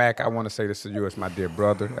 And even, Mac, I want to say this to you as my dear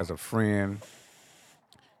brother, as a friend.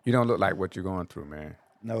 You don't look like what you're going through, man.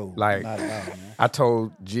 No, not at all, man. I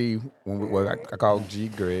told G, I called G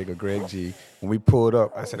Greg or Greg G. When we pulled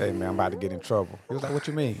up, I said, hey, man, I'm about to get in trouble. He was like, what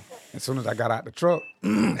you mean? As soon as I got out the truck,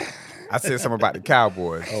 I said something about the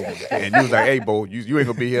Cowboys. And you was like, hey, Bo, you ain't going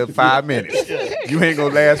to be here 5 minutes. You ain't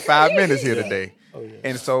going to last 5 minutes here today.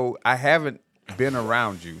 And so I haven't been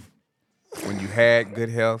around you when you had good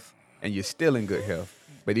health and you're still in good health.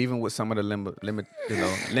 But even with some of the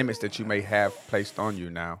limits that you may have placed on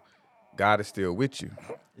you now, God is still with you.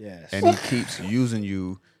 Yes. And he keeps using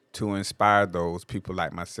you to inspire those people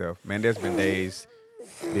like myself. Man, there's been days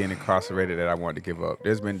being incarcerated that I wanted to give up.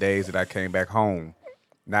 There's been days that I came back home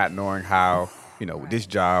not knowing how, this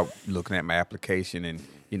job, looking at my application and,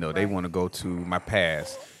 they want to go to my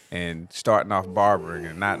past and starting off barbering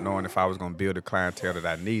and not knowing if I was going to build a clientele that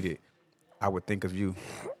I needed. I would think of you.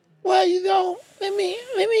 Well, let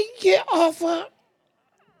me get off of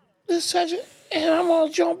this subject, and I'm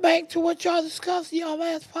gonna jump back to what y'all discussed in y'all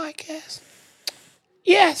last podcast.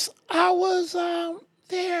 Yes, I was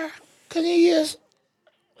there, Cornelius,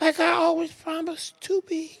 like I always promised to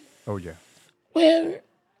be. Oh yeah. When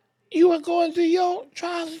you were going through your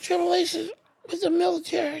trials and tribulations with the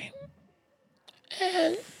military,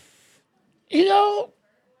 and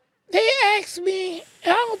they asked me,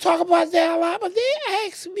 and I don't talk about that a lot, but they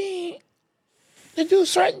asked me to do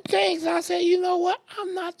certain things. I said, you know what?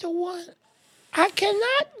 I'm not the one. I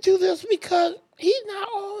cannot do this because he's not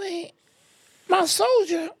only my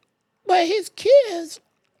soldier, but his kids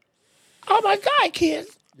are my God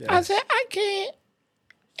kids. Yes. I said, I can't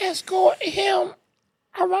escort him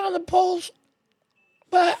around the post,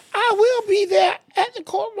 but I will be there at the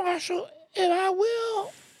court martial, and I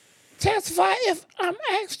will testify if I'm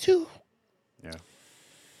asked to. Yeah.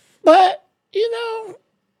 But,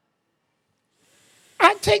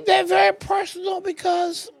 I take that very personal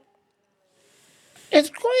because as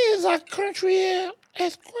great as our country is,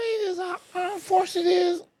 as great as our armed forces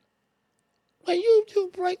is, when you do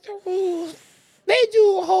break the rules, they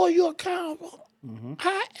do hold you accountable. Mm-hmm.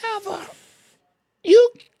 However,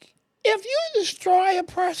 if you destroy a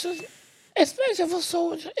person, especially a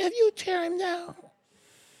soldier, if you tear him down,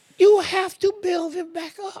 you have to build him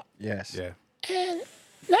back up. Yes. Yeah. And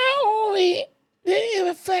not only did it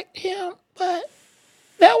affect him, but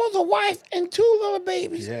there was a wife and 2 little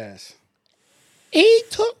babies. Yes. He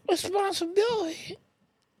took responsibility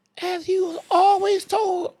as he was always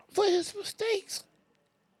told for his mistakes.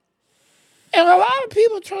 And a lot of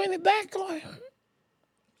people turned it back on him.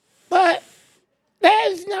 But that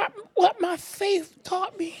is not what my faith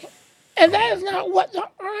taught me. And that is not what the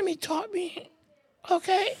Army taught me.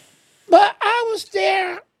 Okay? But I was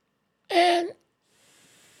there, and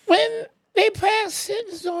when they passed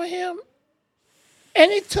sentence on him,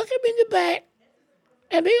 and they took him in the back,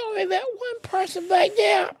 and they only let one person back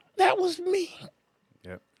there, that was me.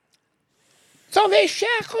 Yep. So they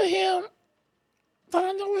shackled him.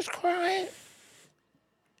 Vonda was crying.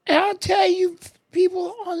 And I'll tell you,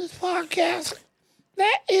 people on this podcast,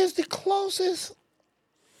 that is the closest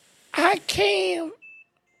I came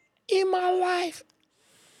in my life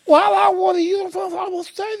while I wore the uniform for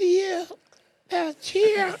almost 30 years, that a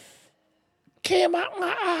tear came out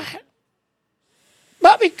my eye.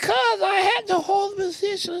 But because I had to hold the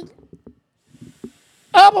position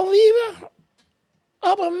of a leader,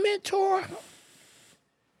 of a mentor,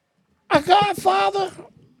 a godfather,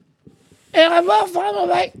 and I love Vonda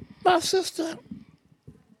like my sister,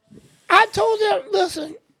 I told them,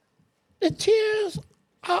 listen, the tears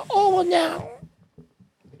are over now.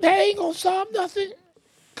 That ain't gonna solve nothing.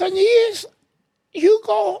 Cornelius, you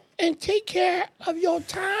go and take care of your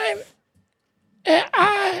time, and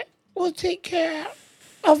I will take care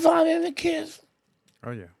of Vonda and the kids.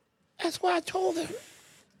 Oh, yeah. That's what I told them.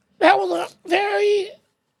 That was a very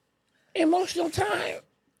emotional time.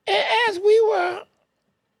 And as we were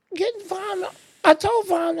getting Vonda, I told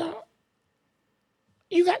Vonda,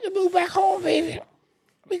 you got to move back home, baby,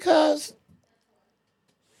 because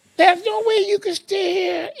there's no way you can stay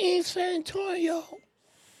here in San Antonio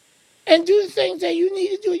and do the things that you need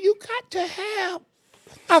to do. You got to have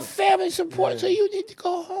a family support, so you need to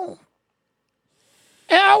go home.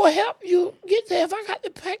 And I will help you get there if I got to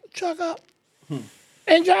pack the truck up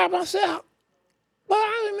and drive myself. But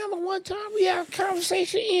I remember one time we had a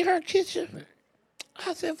conversation in her kitchen.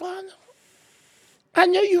 I said, Vonda, I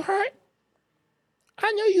know you hurt.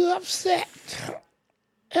 I know you're upset.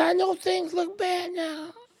 And I know things look bad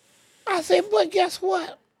now. I said, but guess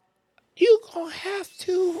what? You're going to have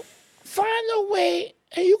to find a way,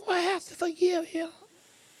 and you're going to have to forgive him.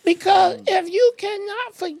 Because if you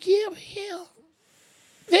cannot forgive him,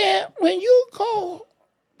 then when you go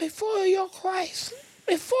before your Christ,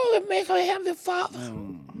 before the Maker of Heavenly Father,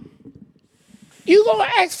 you're going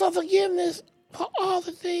to ask for forgiveness for all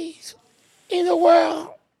the things in the world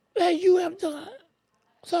that you have done.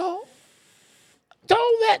 So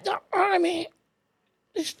don't let the Army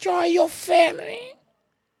destroy your family.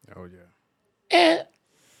 Oh, yeah. And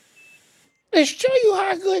to show you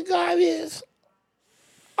how good God is,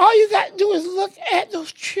 all you got to do is look at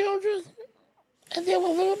those children, and they were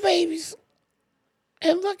little babies,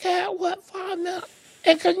 and look at what Father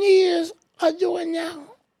and Cornelius are doing now.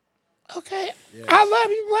 Okay? Yes. I love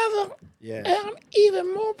you, brother. Yes. And I'm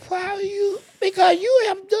even more proud of you because you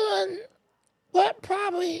have done what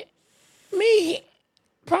probably me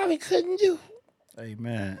couldn't do.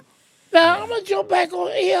 Amen. Now, I'm going to jump back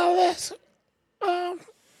on ALS.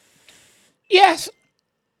 Yes,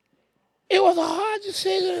 it was a hard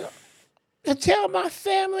decision to tell my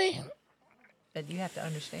family. But you have to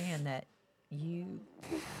understand that you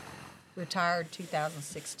retired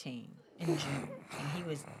 2016 in June, and he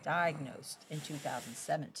was diagnosed in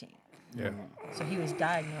 2017. Yeah. So he was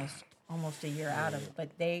diagnosed almost a year out of it.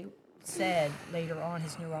 But they said later on,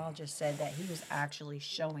 his neurologist said that he was actually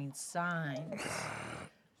showing signs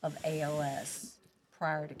of ALS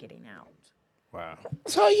prior to getting out. Wow.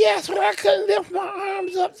 So yes, when I couldn't lift my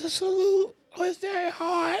arms up to salute, it was very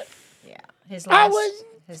hard. Yeah, his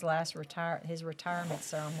retirement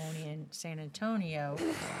ceremony in San Antonio,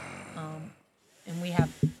 and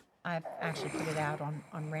I've actually put it out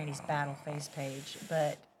on Randy's Battle Face page,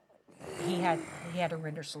 but he had to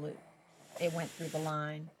render salute. It went through the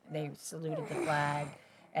line. They saluted the flag,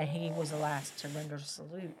 and he was the last to render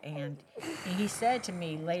salute. And he said to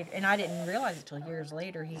me later, and I didn't realize it till years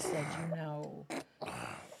later, he said,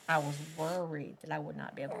 I was worried that I would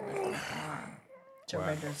not be able to lift my arm to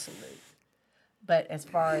render salute. But as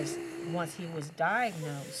far as once he was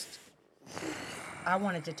diagnosed, I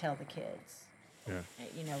wanted to tell the kids. Yeah.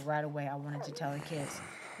 Right away I wanted to tell the kids,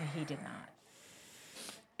 and he did not.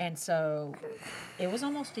 And so it was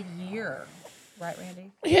almost a year, right,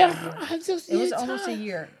 Randy? Yeah, it was almost a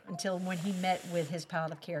year until when he met with his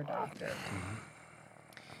palliative care doctor. Mm-hmm.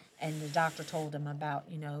 And the doctor told him about,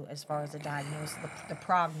 as far as the diagnosis, the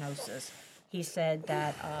prognosis. He said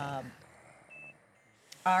that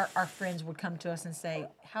our friends would come to us and say,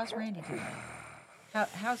 how's Randy doing?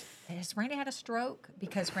 Has Randy had a stroke?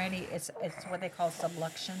 Because Randy, it's what they call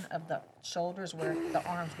subluxation of the shoulders, where the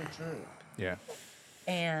arms would droop, Yeah.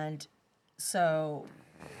 and so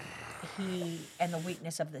and the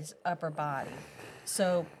weakness of his upper body.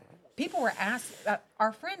 So people were asked,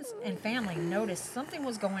 our friends and family noticed something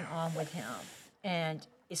was going on with him, and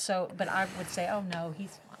so, but I would say, oh no,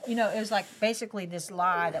 he's. It was like basically this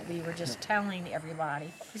lie that we were just telling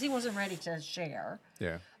everybody because he wasn't ready to share.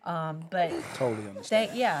 Yeah. But Totally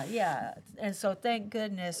understand. yeah. And so thank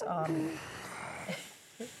goodness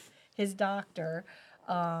his doctor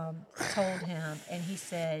told him, and he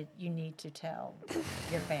said, you need to tell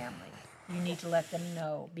your family. You need to let them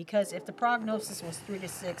know. Because if the prognosis was 3 to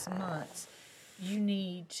 6 months, you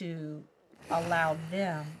need to allow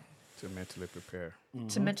them To mentally prepare.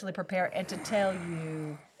 to mentally prepare and to tell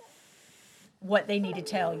you what they need to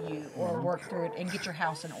tell you or work through it and get your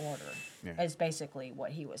house in order, is basically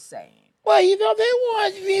what he was saying. Well, they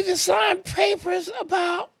wanted me to sign papers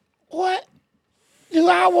about what do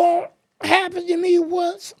I want happen to me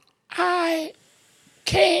once I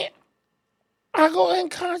go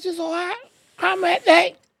unconscious or I'm at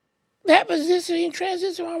that position in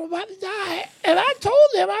transition where I'm about to die. And I told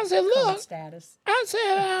them, I said, look, Status. I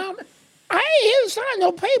said, I ain't here to sign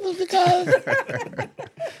no papers because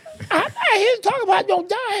I'm not here to talk about no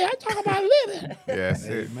dying. I talk about living. That's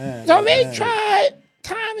it. Man. So they tried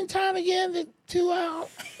time and time again to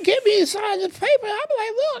get me to sign the paper. I'm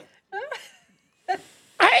like, look,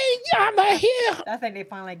 I'm not here. I think they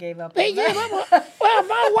finally gave up. They on gave that. up. Well,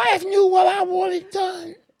 my wife knew what I wanted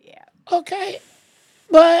done. Yeah. Okay.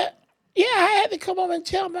 But, yeah, I had to come home and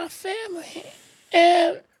tell my family.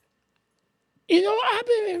 And, I've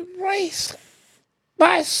been embraced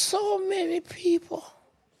by so many people.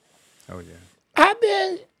 Oh, yeah. I've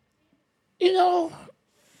been,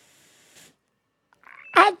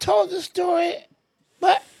 I told the story,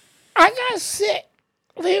 but I got sick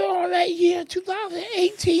later on that year,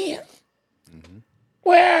 2018,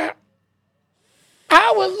 where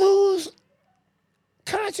I would lose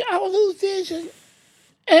conscious, I would lose vision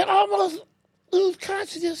and almost lose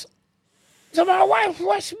consciousness. So my wife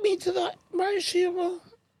rushed me to the emergency room.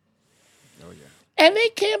 Oh, yeah. And they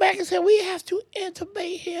came back and said, we have to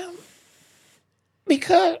intubate him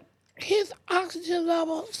because his oxygen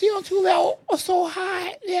level, CO2 level was so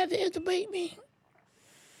high, they had to intubate me.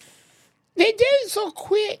 They did it so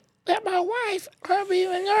quick that my wife, her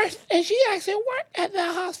being a nurse, and she actually worked at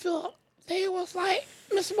that hospital, they was like,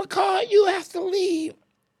 Mr. McCall, you have to leave.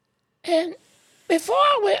 And before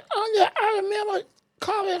I went under, I remember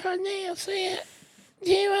calling her name saying,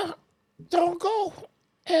 Gina, don't go.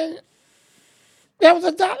 And there was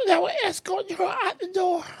a doctor that was escorting her out the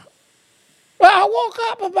door. Well, I woke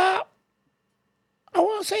up about, I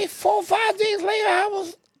want to say 4 or 5 days later, I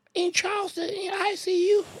was in Charleston in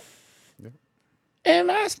ICU. Yep.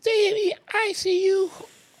 And I stayed in ICU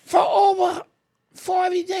for over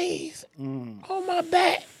 40 days on my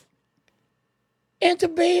back.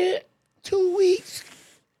 Intubated 2 weeks,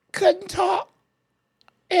 couldn't talk,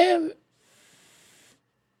 and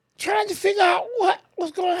trying to figure out what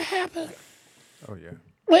was going to happen. Oh, yeah.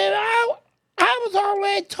 When I was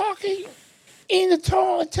already talking in the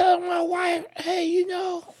tone and telling my wife, hey,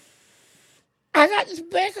 I got this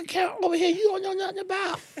bank account over here you don't know nothing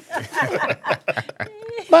about.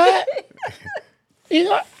 But,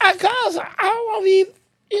 because I don't want to be,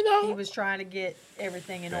 He was trying to get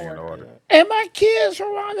everything in order. and my kids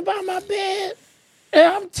surrounded by my bed, and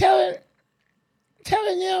I'm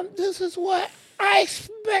telling them this is what I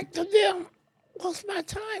expect of them once my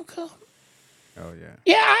time comes. Oh, yeah.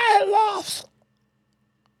 Yeah, I had lost.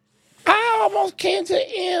 I almost came to the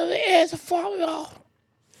end of the edge of falling off.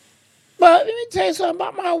 But let me tell you something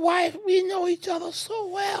about my wife. We know each other so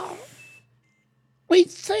well. We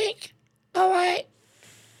think alike.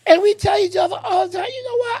 And we tell each other all the time, you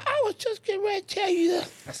know what? I was just getting ready to tell you this.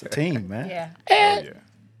 That's a team, man. Yeah. And Oh, yeah.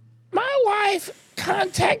 my wife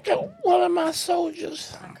contacted one of my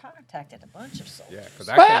soldiers. I contacted a bunch of soldiers. Yeah, because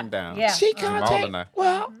I But- came down. Yeah. She Jamal and I. contacted,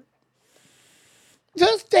 well,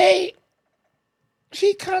 this day,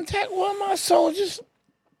 she contacted one of my soldiers.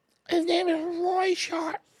 His name is Roy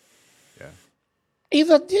Sharp. Yeah. He's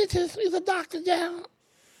a dentist, he's a doctor down.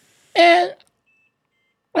 And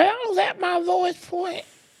when I was at my lowest point,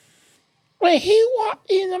 when he walked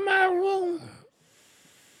into my room,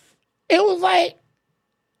 it was like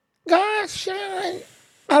God shined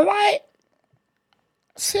a light,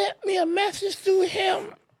 sent me a message through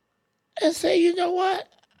him and said, you know what?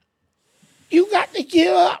 You got to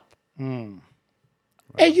get up and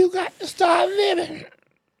you got to start living.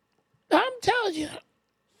 Now, I'm telling you,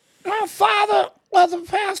 my father was a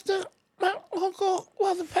pastor. my uncle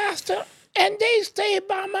was a pastor, and they stayed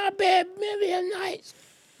by my bed many a nights.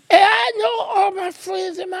 And I know all my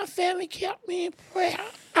friends and my family kept me in prayer.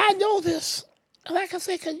 I know this. And like I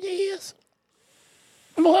say, Cornelius,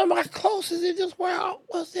 one of my closest in this world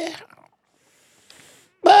was there.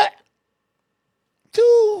 But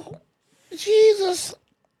to Jesus,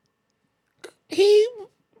 he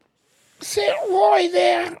sent Roy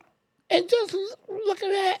there, and just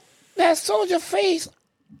looking at that soldier face,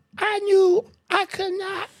 I knew I could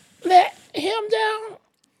not let him down.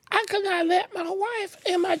 I could not let my wife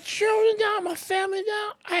and my children down, my family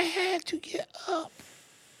down. I had to get up.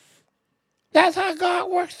 That's how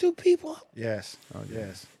God works through people. Yes. Oh,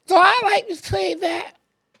 yes. So I like to say that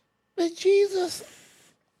Jesus,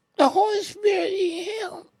 the Holy Spirit in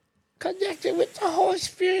him, connected with the Holy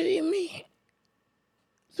Spirit in me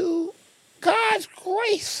through God's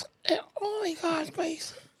grace and only God's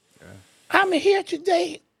grace. Yeah. I'm here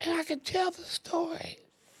today and I can tell the story.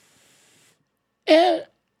 And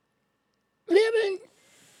living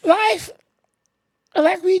life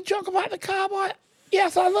like we joke about the cowboy.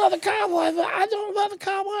 Yes, I love the cowboy, but I don't love the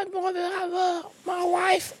cowboy more than I love my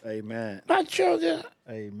wife, Amen. my children,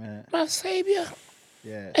 Amen. my Savior,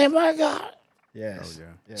 Yes. and my God. Yes. Oh,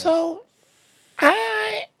 yeah. Yes. So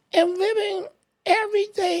I am living every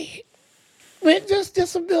day with this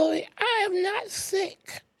disability. I am not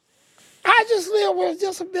sick. I just live with a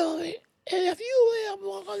disability. And if you live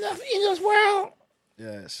long enough in this world,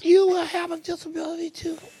 yes, you will have a disability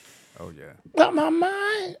too. Oh, yeah. But my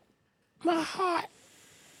mind, my heart,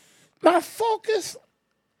 my focus,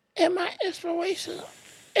 and my inspiration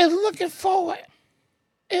is looking forward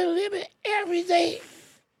and living every day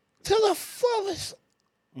to the fullest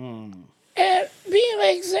and being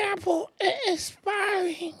an example and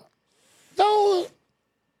inspiring those.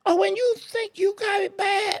 When you think you got it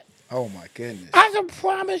bad, oh my goodness, I can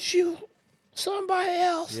promise you somebody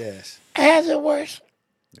else yes, has it worse.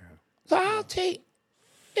 Yeah. So I'll take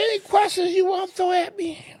any questions you want to throw at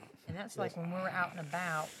me. And that's like when we're out and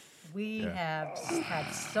about, we have had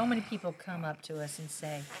so many people come up to us and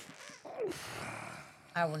say,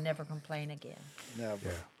 I will never complain again.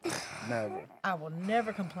 never, never, I will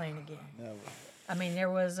never complain again. never. I mean, there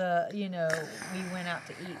was we went out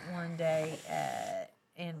to eat one day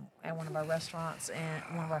at one of our restaurants, and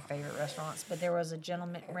one of our favorite restaurants, but there was a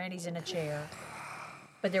gentleman, Randy's in a chair,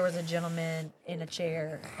 but there was a gentleman in a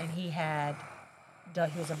chair, and he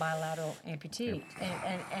was a bilateral amputee,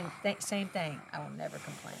 and same thing, I will never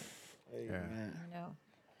complain. Amen. You know?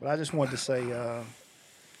 But I just wanted to say,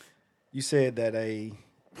 you said that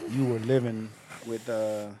you were living with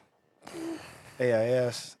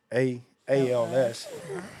ALS,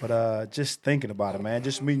 but just thinking about it, man,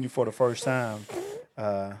 just meeting you for the first time,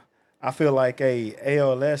 I feel like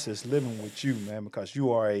ALS is living with you, man, because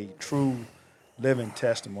you are a true living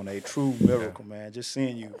testimony, a true miracle, man. Just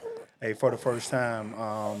seeing you for the first time,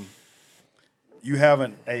 you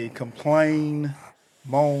haven't complained,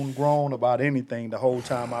 moan, groan about anything the whole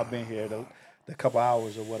time I've been here, the couple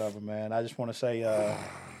hours or whatever, man. I just want to say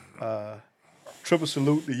triple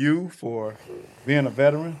salute to you for being a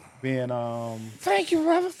veteran, being Thank you,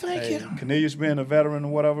 brother. Thank you. Cornelius being a veteran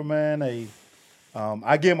or whatever, man.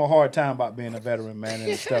 I give him a hard time about being a veteran, man,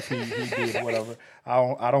 and the stuff he did or whatever.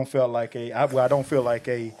 I don't feel like he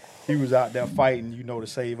was out there fighting, to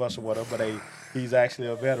save us or whatever, but he's actually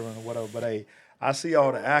a veteran or whatever. But I see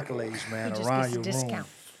all the accolades, man, around your room.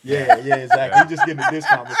 Yeah, exactly. He just getting a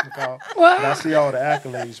discount, Mr. McCall. Well, But I see all the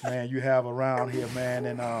accolades, man, you have around here, man,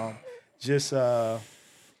 and just your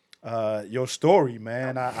story,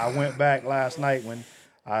 man. I went back last night when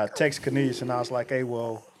I texted Cornelius and I was like, hey,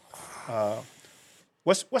 well,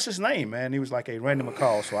 what's his name, man? He was like, hey, Randy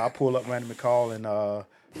McCall. So I pull up Randy McCall and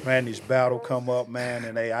Randy's battle come up, man,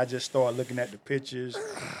 and I just started looking at the pictures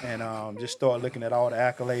and just started looking at all the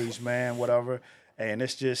accolades, man, whatever. And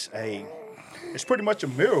it's just it's pretty much a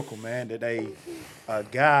miracle, man, that a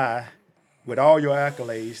guy with all your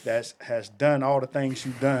accolades that has done all the things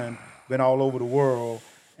you've done, been all over the world,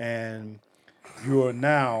 and you are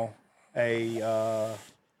now ALS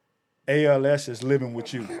is living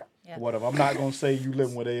with you. Yeah. Whatever. I'm not gonna say you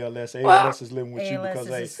living with ALS. ALS is living with you because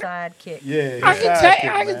ALS is a sidekick. Yeah, I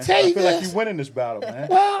can tell you I feel this. like you winning this battle, man.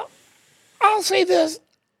 Well, I'll say this.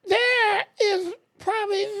 There is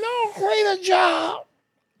probably no greater job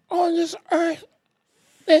on this earth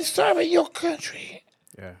than serving your country.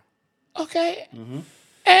 Yeah. Okay? Mm-hmm.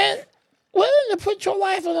 And willing to put your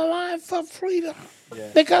life on the line for freedom.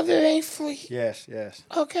 Yes. Because it ain't free. Yes.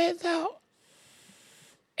 Okay, so.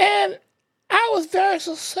 And I was very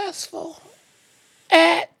successful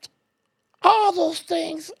at all those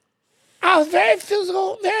things I was very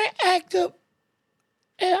physical, very active,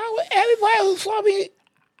 and everybody who saw me,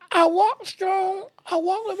 I walked strong. I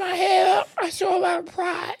walked with my head up. I showed a lot of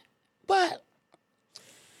pride. But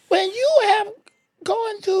when you have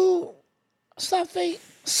gone through something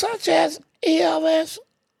such as ALS,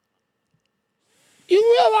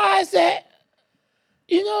 you realize that,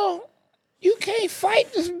 you can't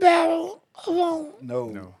fight this battle alone.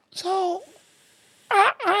 No. So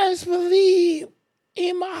I honestly believe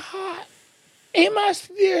in my heart, in my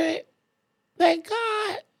spirit, that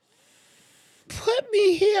God put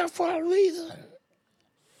me here for a reason.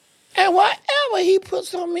 And whatever he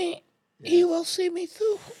puts on me, he will see me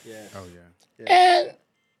through. Yeah. Oh yeah. And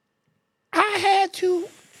I had to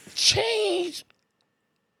change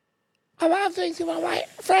a lot of things in my life.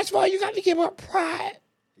 First of all, you got to give up pride.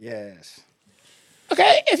 Yes.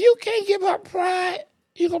 Okay? If you can't give up pride,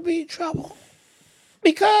 you're going to be in trouble.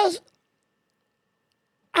 Because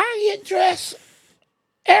I get dressed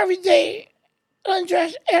every day,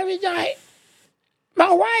 undressed every night.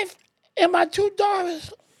 My wife and my 2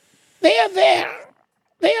 daughters, they are there.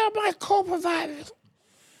 They are my co-providers.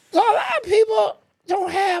 So a lot of people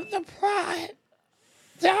don't have the pride.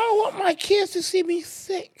 I don't want my kids to see me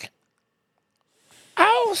sick. I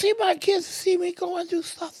don't see my kids to see me going through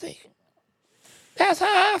something. That's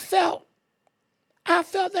how I felt. I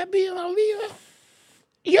felt that being a leader,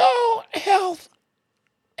 your health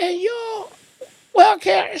and your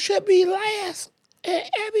welfare should be last in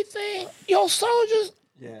everything. Your soldiers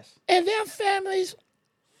Yes. and their families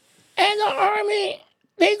and the army,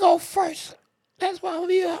 they go first. That's what a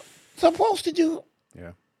leader supposed to do.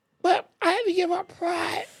 Yeah. But I had to give up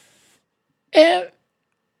pride. And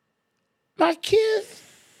my kids,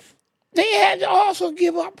 they had to also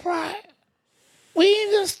give up pride. We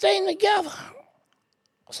ain't just staying together.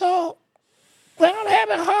 So when I'm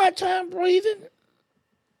having a hard time breathing,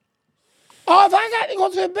 or if I got to go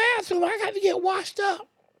to the bathroom, I got to get washed up.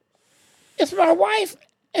 It's my wife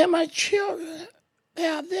and my children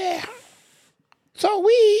that are there. So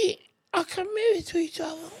we are committed to each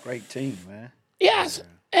other. Great team, man. Yes.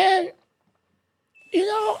 And,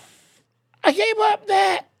 I gave up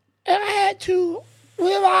that, and I had to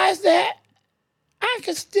realize that I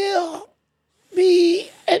could still be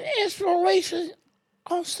an inspiration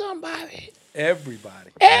on somebody. Everybody.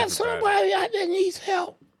 And somebody out there needs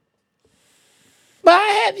help. But I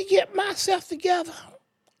had to get myself together.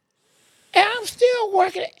 And I'm still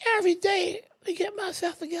working every day to get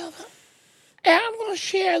myself together. And I'm going to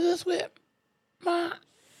share this with my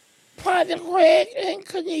partner Greg and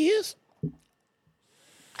Cornelius.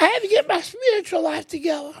 I had to get my spiritual life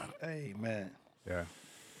together. Amen. Yeah.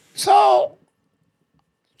 So,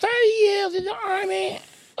 30 years in the Army,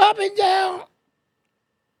 up and down.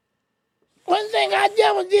 One thing I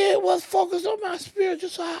never did was focus on my spiritual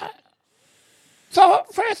side. So,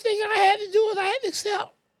 first thing I had to do was I had to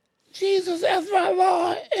accept Jesus as my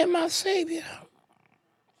Lord and my Savior.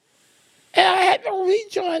 And I had to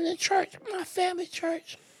rejoin the church, my family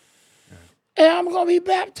church. And I'm going to be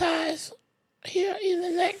baptized here in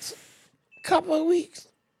the next couple of weeks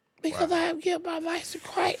because I have given my life to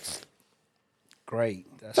Christ. Great.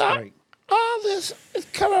 That's So great. all this is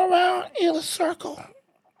coming around in a circle.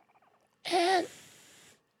 And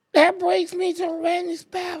that brings me to Randy's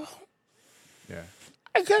battle. Yeah.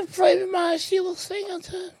 A good friend of mine, Sheila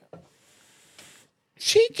Singleton,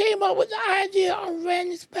 she came up with the idea of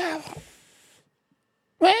Randy's battle.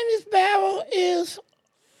 Randy's battle is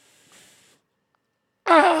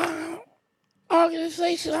an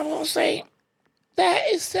organization, I'm going to say, that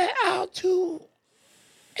is set out to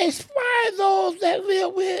inspire those that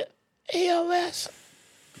live with ALS,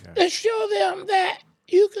 to show them that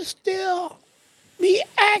you can still be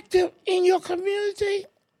active in your community.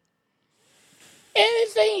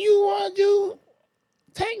 Anything you want to do,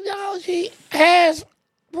 technology has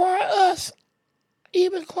brought us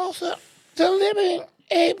even closer to living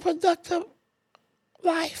a productive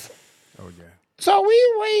life. Oh yeah. So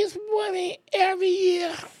we raise money every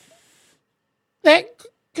year that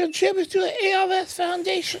contributes to the ALS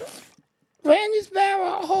Foundation. Randy's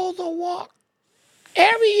Barrel holds a walk.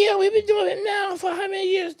 Every year, we've been doing it now for how many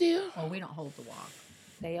years, dear? Oh, we don't hold the walk.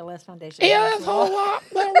 The ALS Foundation. ALS holds a walk,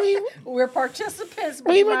 but we're participants.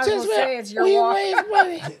 But we you might as well say it's your walk. raise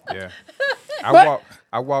money. Yeah.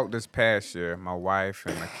 I walked this past year, my wife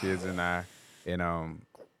and my kids and I, and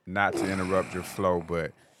not to interrupt your flow,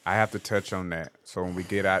 but I have to touch on that. So when we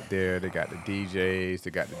get out there, they got the DJs,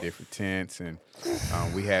 they got the different tents, and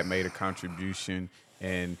we had made a contribution,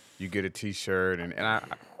 and you get a T-shirt, and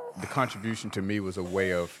the contribution to me was a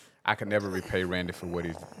way of, I could never repay Randy for what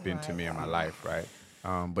he's been to me in my life, right?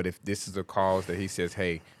 But if this is a cause that he says,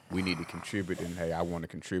 hey, we need to contribute, and hey, I want to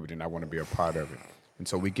contribute and I want to be a part of it. And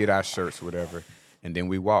so we get our shirts, whatever, and then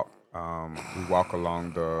we walk. We walk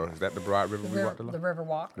along is that the Broad River we walked along? The river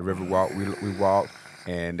walk. The river walk. We walked,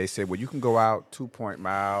 and they said, well, you can go out 2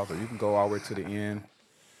 miles or you can go all the way to the end.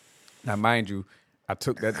 Now, mind you, I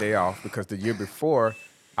took that day off because the year before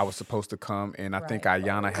I was supposed to come, and I think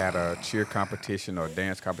Ayanna had a cheer competition or a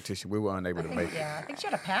dance competition. We were unable to make it. Yeah, I think she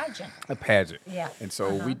had a pageant. A pageant. Yeah. And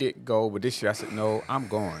so we didn't go, but this year I said, no, I'm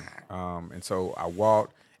going. And so I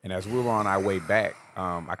walked, and as we were on our way back,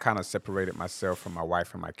 I kind of separated myself from my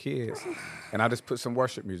wife and my kids, and I just put some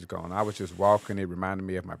worship music on. I was just walking. It reminded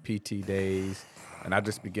me of my PT days, and I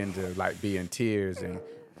just began to be in tears, and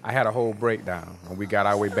I had a whole breakdown when we got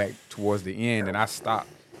our way back towards the end, and I stopped.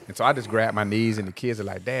 And so I just grabbed my knees, and the kids are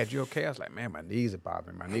like, Dad, you okay? I was like, man, my knees are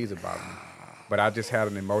bothering me. But I just had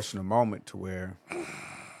an emotional moment to where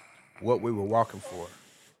what we were walking for.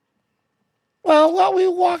 Well, what we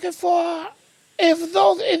were walking for is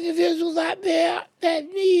those individuals out there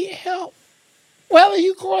that need help. Whether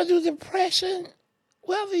you're going through depression,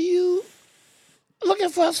 whether you looking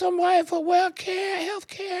for somebody for well care, health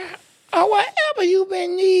care, or whatever you may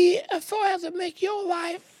need as far as to make your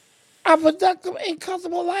life a productive and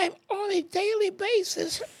comfortable life on a daily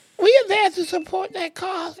basis. We are there to support that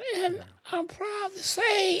cause, and I'm proud to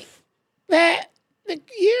say that the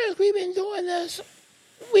years we've been doing this,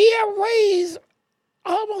 we have raised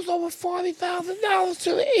almost over $40,000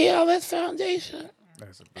 to the ALS Foundation.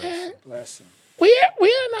 That's a blessing. Blessing. We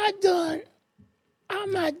are not done.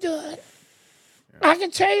 I'm not done. Yeah. I can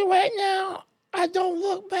tell you right now, I don't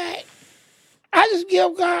look back. I just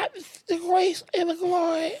give God the grace and the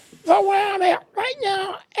glory for where I'm at right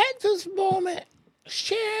now, at this moment,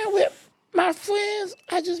 sharing with my friends.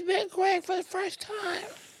 I just met Greg for the first time.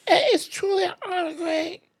 And it's truly an honor,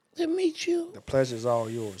 Greg, to meet you. The pleasure's all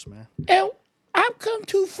yours, man. And I've come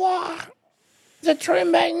too far to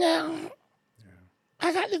turn back now. Yeah.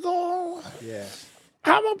 I got to go on. Yes.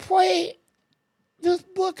 I'm going to play this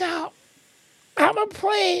book out. I'm going to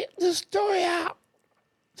play this story out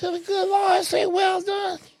to the good Lord and say, well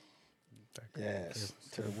done. Yes.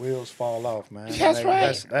 Till the wheels fall off, man. That's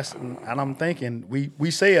right. That's and I'm thinking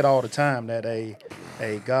we say it all the time that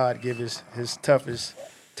a God give his toughest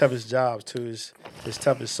jobs to his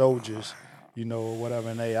toughest soldiers, or whatever.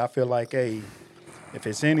 And I feel like if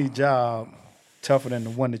it's any job tougher than the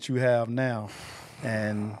one that you have now,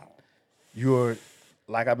 and you're,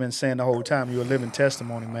 like I've been saying the whole time, you're a living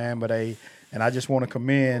testimony, man. But and I just want to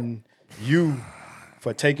commend you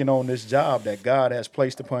for taking on this job that God has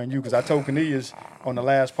placed upon you. Because I told Cornelius on the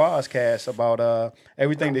last podcast about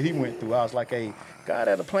everything that he went through. I was like, hey, God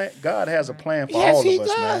has a plan. God has a plan for all of us,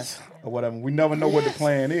 does. Man. Or whatever. We never know what the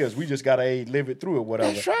plan is. We just gotta live it through or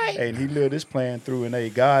whatever. That's right. And he lived this plan through,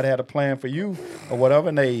 and God had a plan for you or whatever.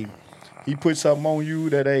 And he put something on you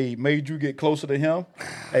that made you get closer to him.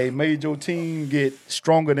 Made your team get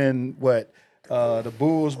stronger than what. The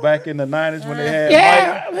Bulls back in the 90s when they had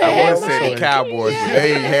Mike. I want to say the Cowboys, but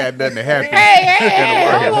they ain't had nothing to happen.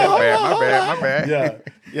 My bad.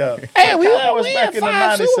 Yeah. Hey, we was win back in the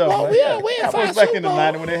 5 90s Super Bowl. We done win 5 back Super in the Bowl.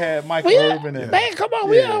 90s when they had Michael Irvin and man, come on,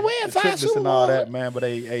 we done win 5 Super and all Bowl. that, man. But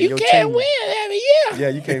you your can't team, win every year. Yeah,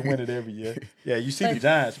 you can't win it every year. Yeah, you see the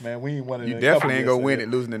Giants, man. We ain't won it. You definitely ain't gonna win it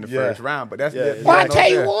losing in the first round. But that's exactly. Well, I tell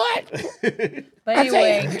you what. But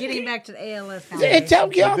anyway, getting back to the ALS Foundation. Tell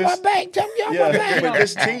me off my back. Tell me off my back.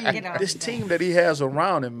 But this team that he has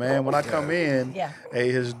around him, man. When I come in,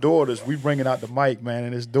 his daughters, we bringing out the mic, man,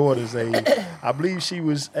 and his daughters, I believe she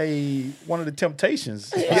was one of the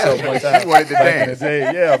Temptations. Yeah, she wanted to dance.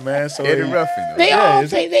 Yeah, man. So Eddie Ruffin. They all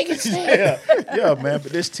think they can sing. Yeah, man.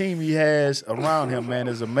 But this team he has around him, man,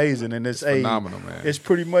 is amazing, and it's phenomenal, man. It's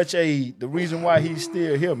pretty much the reason why he's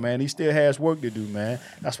still here, man. He still has work to do, man.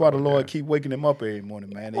 That's why the Lord keep waking him up every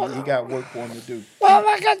morning, man. He got work for him to do. Well,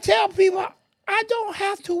 like I tell people, I don't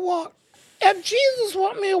have to walk. If Jesus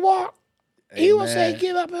want me to walk, he will say,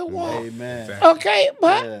 get up and walk. Amen. Okay,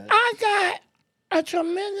 but I got a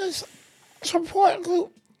tremendous support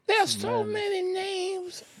group. There's so many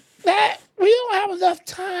names that we don't have enough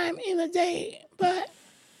time in a day. But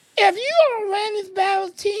if you don't run this battle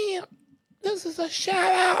team, this is a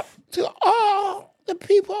shout out to all the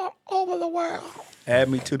people over the world. Add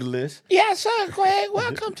me to the list. Yes, sir, Greg.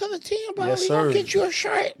 Welcome to the team, brother. Yes, We're going to get you a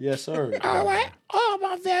shirt. Yes, sir. All right? All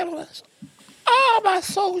my veterans, all my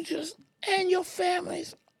soldiers, and your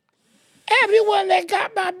families. Everyone that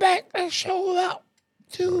got my back and showed up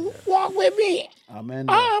to walk with me. Amen.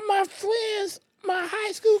 All my friends, my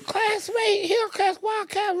high school classmates, Hillcrest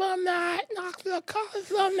Wildcat alumni, Knoxville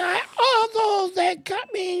College alumni, all those that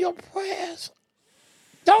got me in your prayers.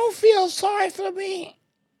 don't feel sorry for me.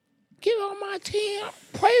 Get on my team,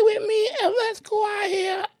 pray with me, and let's go out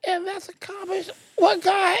here and let's accomplish what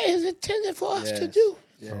God is intended for us to do.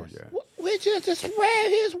 Yes. Oh, yeah. Which is to spread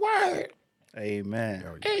His word Amen.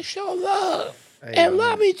 and show love Amen. and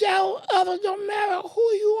love each other no matter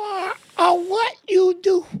who you are or what you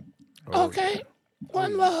do. Okay?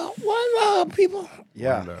 One love, people.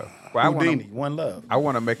 Yeah. One love. Well, Houdini, one love. I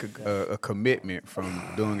want to make a commitment from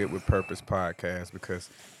doing it with Purpose Podcast because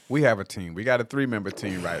we have a team. We got a 3-member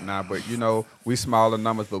team right now, but we smaller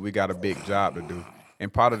numbers, but we got a big job to do.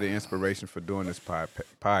 And part of the inspiration for doing this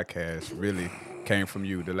podcast really came from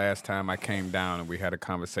you. The last time I came down and we had a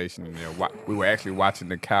conversation, we were actually watching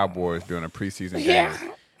the Cowboys during a preseason game,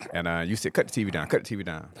 and you said, "Cut the TV down, cut the TV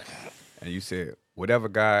down," and you said, "Whatever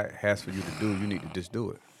God has for you to do, you need to just do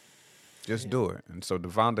it." Just do it. And so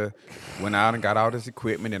Devonda went out and got all this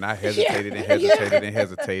equipment, and I hesitated and hesitated and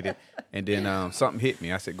hesitated. And then something hit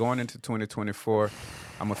me. I said, going into 2024,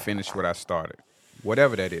 I'm going to finish what I started.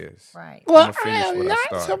 Whatever that is. Right. Well, I am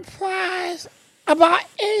not surprised about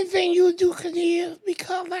anything you do, Cornelius,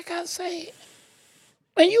 because like I say,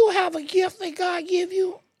 when you have a gift that God give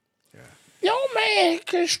you, no man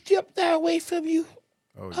can strip that away from you.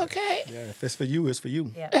 Oh, yeah. Okay? Yeah, if it's for you, it's for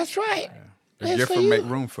you. Yeah. That's right. The gift will make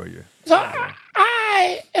room for you. So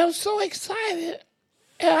I am so excited,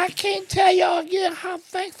 and I can't tell y'all again how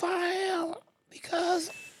thankful I am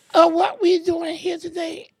because of what we're doing here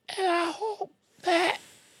today. And I hope that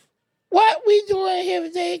what we're doing here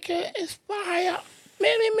today can inspire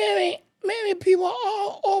many people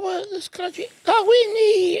all over this country. Because we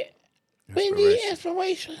need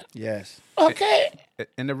inspiration. Yes. Okay?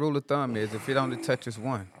 And the rule of thumb is if it only touches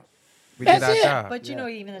one, we That's did our it. job. But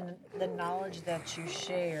even the knowledge that you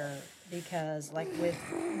share, because like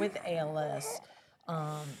with ALS,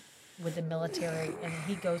 with the military, and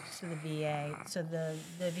he goes to the VA. So the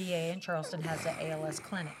VA in Charleston has an ALS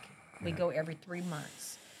clinic. We go every 3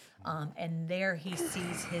 months, and there he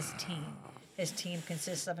sees his team. His team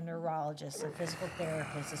consists of a neurologist, a physical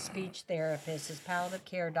therapist, a speech therapist, his palliative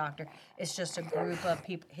care doctor. It's just a group of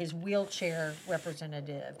people. His wheelchair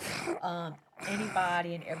representative.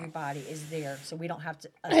 Anybody and everybody is there, so we don't have to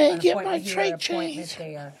an appointment here, an appointment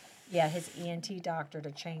there. Yeah, his ENT doctor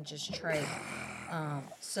to change his tray.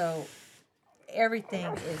 So everything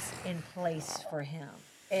is in place for him.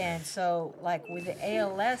 And so, like with the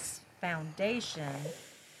ALS Foundation,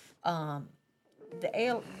 the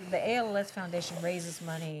ALS Foundation raises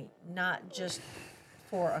money not just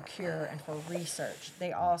for a cure and for research.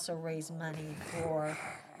 They also raise money for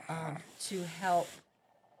to help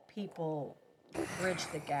people bridge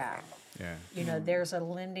the gap. Yeah. There's a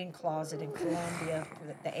lending closet in Columbia,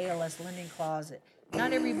 the ALS lending closet.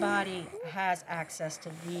 Not everybody has access to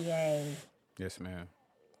VA Yes, ma'am.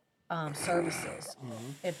 services.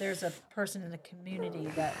 If there's a person in the community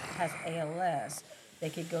that has ALS, they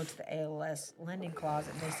could go to the ALS lending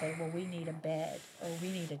closet and they say, well, we need a bed, or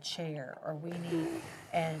we need a chair, or we need,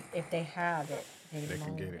 and if they have it, they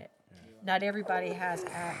loan get it. it. Not everybody has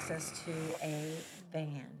access to a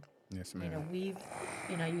van. Yes, ma'am. You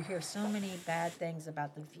hear so many bad things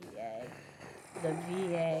about the VA. The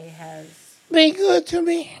VA has Be good to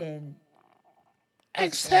me. been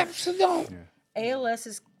Exceptional. ALS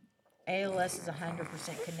is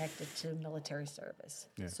 100% connected to military service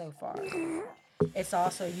so far. It's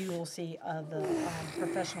also, you will see the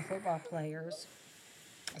professional football players.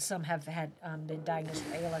 Some have had been diagnosed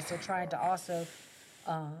with ALS. They're trying to also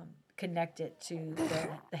connect it to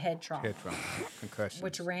the head trauma. Head trauma, concussion.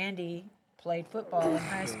 Which Randy played football in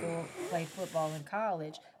high school, played football in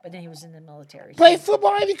college, but then he was in the military. Play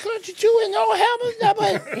football in the country too, and no helmets,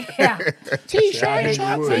 nothing. Yeah. T-shirt,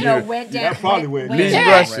 short Went down. probably would. Leave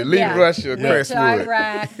Russia, Went to Crestwood.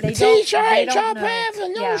 Iraq. T-shirt, short know. pants,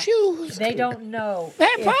 and no shoes. They don't know.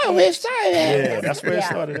 That probably where it started at. Yeah, that's where it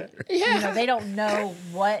started at. Yeah. They don't know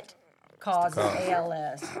what causes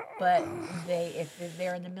ALS, but if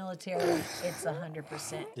they're in the military, it's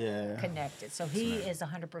 100% connected. So he is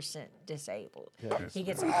 100% disabled. He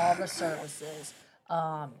gets all the services.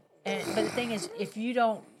 But the thing is, if you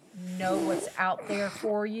don't know what's out there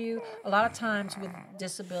for you, a lot of times with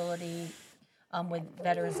disability, with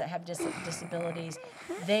veterans that have disabilities,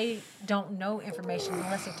 they don't know information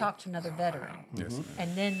unless they talk to another veteran. Yes.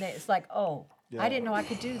 And then it's like, oh, I didn't know I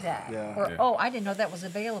could do that. Or, oh, I didn't know that was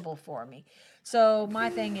available for me. So my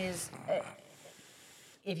thing is,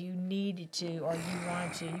 if you needed to or you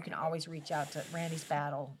wanted to, you can always reach out to Randy's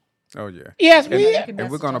Battle. Oh yeah. Yes, And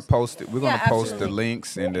we're gonna post it. We're gonna post the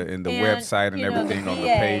links and the website and everything on the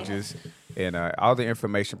pages. And all the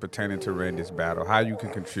information pertaining to Randy's battle, how you can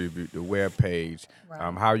contribute, the web page,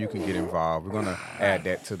 how you can get involved. We're going to add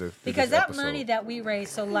that to the Because this that episode. money that we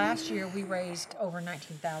raised, so last year we raised over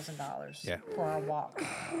 $19,000 for our walk.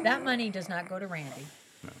 That money does not go to Randy.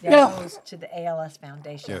 That goes to the ALS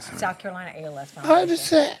Foundation, Yes, ma'am. South Carolina ALS Foundation.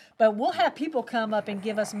 100%. But we'll have people come up and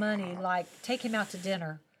give us money, like take him out to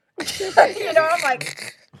dinner. I'm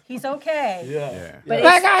like, he's okay. Yeah. But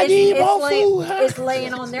Like I need more food, huh? it's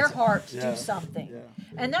laying on their heart to do something. Yeah.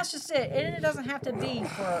 And that's just it. And it doesn't have to be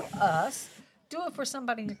for us. Do it for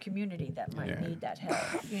somebody in the community that might need that help.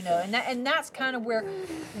 And that's kind of where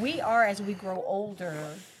we are as we grow older.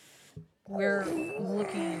 We're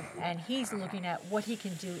looking, and he's looking at what he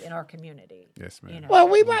can do in our community. Yes, ma'am. Well,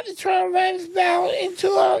 we about to turn Randy's Battle into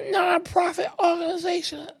a non-profit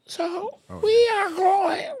organization. So we are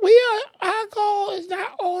growing. Our goal is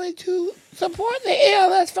not only to support the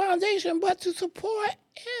ALS Foundation, but to support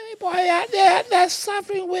anybody out there that's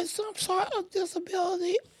suffering with some sort of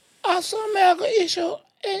disability or some medical issue.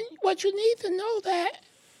 And what you need to know that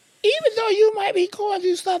even though you might be going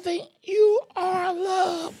through something, you are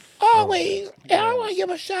loved always. And I want to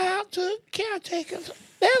give a shout out to caretakers.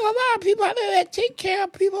 There's a lot of people out there that take care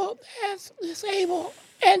of people that's disabled,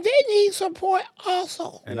 and they need support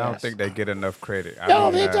also. And I don't think they get enough credit.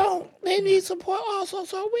 No, they don't. They need support also.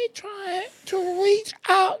 So we're trying to reach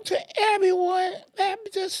out to everyone that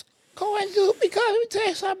just going through, because let me tell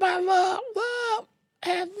you something about love. Love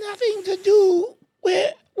has nothing to do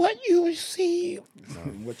with what you receive.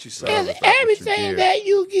 What you saw. It's everything that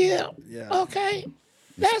you give. Yeah. Okay? You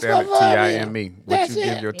That's spell what it love T-I-M-E. is. What That's you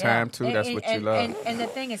give it. your time to, that's what you love. And the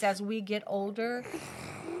thing is, as we get older,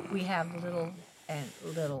 we have little.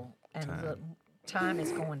 Time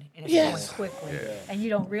is going, and it's Yes. going quickly, and you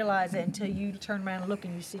don't realize it until you turn around and look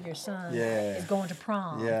and you see your son is going to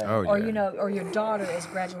prom, or or your daughter is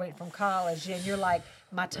graduating from college, and you're like,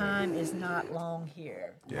 my time is not long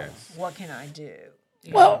here. Yes. What can I do?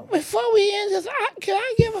 Well, before we end this, can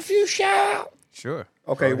I give a few shout outs? Sure.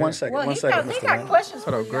 Okay, one second. Well, One he second, got Mr. Man. questions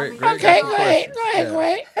Hold on, for you. Greg. Okay, got go some ahead. questions. Go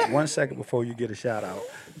ahead, Greg. 1 second before you get a shout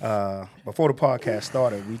out. Before the podcast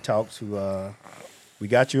started, we talked to, we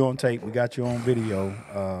got you on tape, we got you on video,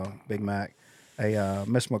 Big Mac. Hey,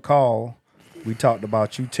 Miss McCall, we talked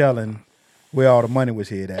about you telling where all the money was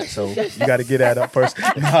hid at. So you got to get that up first.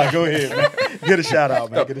 Nah, go ahead, man. Get a shout out,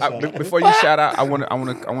 man. Get a shout out. Before you shout out, I want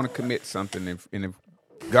to commit something. And if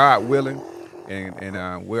God willing,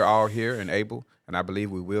 and we're all here and able, and I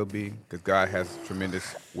believe we will be, because God has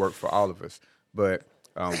tremendous work for all of us. But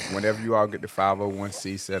whenever you all get the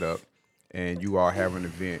 501c set up and you all have an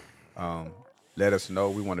event, let us know.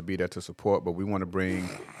 We want to be there to support, but we want to bring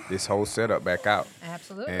this whole setup back out.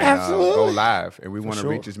 Absolutely. And Absolutely. go live. And we want to sure.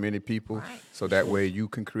 reach as many people so that way you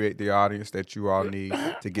can create the audience that you all need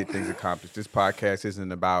to get things accomplished. This podcast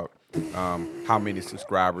isn't about how many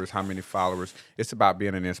subscribers, how many followers. It's about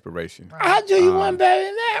being an inspiration. I'll do you one better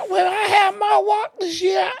than that. When I have my walk this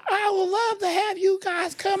year, I would love to have you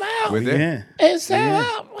guys come out With it, Yeah. and set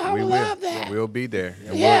up. I we would will. love that. We'll be there.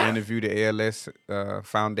 And Yeah. we'll interview the ALS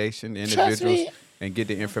Foundation Trust individuals me. and get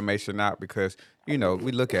the information out because, we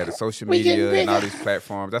look at it, social We getting media and all bigger. these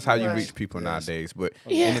platforms. That's how you reach people nowadays. But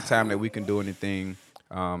Yeah. anytime that we can do anything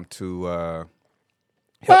to help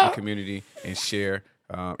Well- the community and share.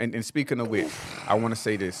 And speaking of which, I want to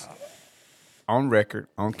say this. On record,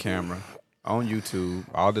 on camera, on YouTube,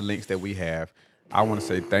 all the links that we have, I want to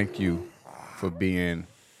say thank you for being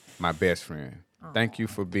my best friend. Thank you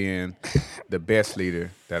for being the best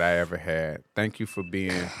leader that I ever had. Thank you for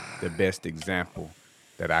being the best example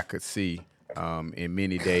that I could see in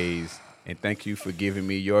many days. And thank you for giving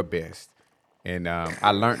me your best. And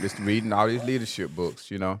I learned this reading all these leadership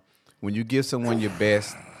books, When you give someone your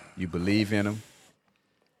best, you believe in them,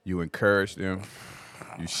 you encourage them,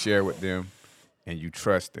 you share with them, and you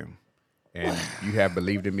trust them. And you have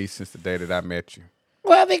believed in me since the day that I met you.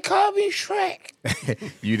 Well, they call me Shrek,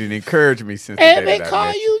 You didn't encourage me since the and day they that I call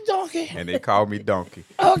met you. you Donkey. And they called me Donkey.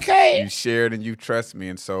 Okay. You shared and you trust me,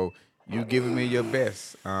 and so you giving me your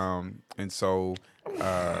best. And so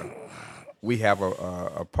we have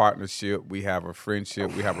a partnership, we have a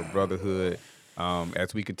friendship, we have a brotherhood.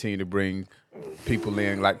 As we continue to bring people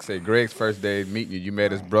in, like say Greg's first day meeting you, you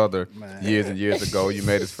met his brother years and years ago. You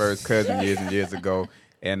met his first cousin years and years ago.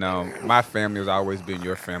 And my family has always been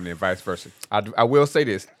your family and vice versa. I will say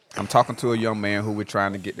this. I'm talking to a young man who we're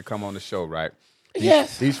trying to get to come on the show, right?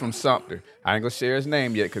 Yes. He's from Sumter. I ain't going to share his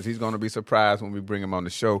name yet because he's going to be surprised when we bring him on the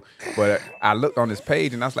show. But I looked on his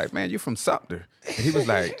page and I was like, man, you're from Sumter. And he was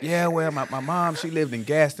like, yeah, well, my mom, she lived in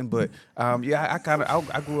Gaston, but I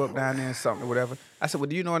grew up down there in Sumter, whatever. I said, well,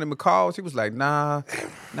 do you know any McCalls? He was like, nah,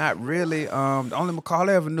 not really. The only McCall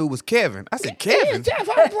I ever knew was Kevin. I said, Kevin? That's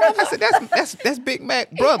my brother. I said, that's Big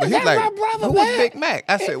Mac brother. He's That's like, my brother, who was man. Big Mac?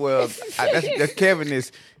 I said, well, that's Kevin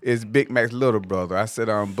is Big Mac's little brother. I said,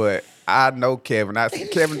 but I know Kevin. I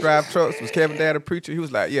said, Kevin drive trucks. Was Kevin dad a preacher? He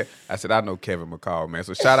was like, yeah. I said, I know Kevin McCall, man.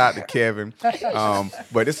 So shout out to Kevin.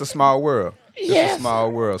 But it's a small world. It's a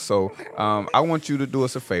small world. So I want you to do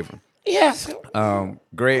us a favor. Yes.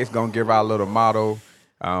 Greg's gonna give our little motto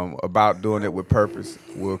about doing it with purpose.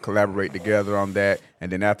 We'll collaborate together on that,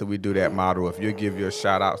 and then after we do that motto, if you give your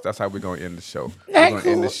shout outs, that's how we're gonna end the show. We're gonna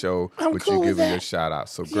end the show with you giving your shout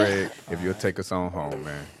outs. So Greg, if you'll take us on home,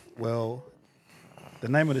 man. Well, the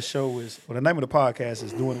name of the show is, or the name of the podcast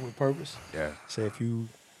is Doing It With Purpose. Yeah. So if you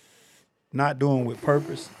not doing with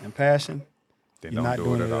purpose and passion, Then you're don't not do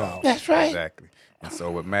doing it it at at all. all. That's right. Exactly. And so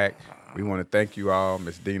with Mac, we want to thank you all,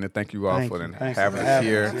 Miss Dina. Thank you all Thank for you. then Thanks having for us having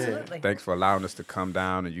here. us, yeah. Absolutely. Thanks for allowing us to come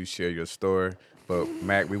down and you share your story. But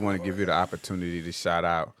Mac, we want to give you the opportunity to shout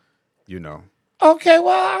out, Okay, well,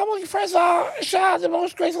 I want to first of all shout out to the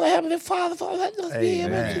most graceful Heavenly Father for letting us be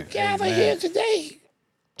able Amen. to gather Amen. here today.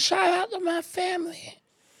 Shout out to my family.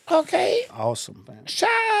 Okay? Awesome, man. Shout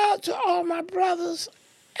out to all my brothers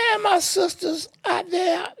and my sisters out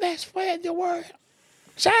there that spread the word.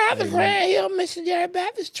 Shout out to Grand Hill Missionary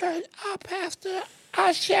Baptist Church, our pastor,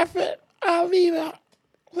 our shepherd, our leader,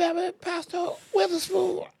 Reverend Pastor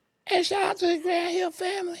Witherspoon. And shout out to the Grand Hill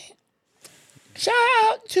family. Shout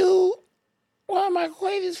out to one of my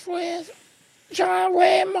greatest friends, John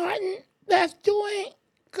Ray Martin, that's doing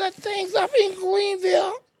good things up in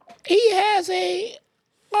Greenville. He has a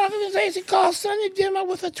organization called Sunday Dinner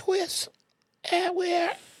with a Twist, and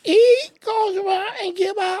where he goes around and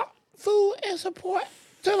give out food and support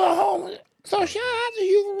to the homeless. So shout out to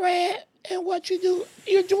you, Red, and what you do.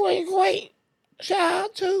 You're doing great. Shout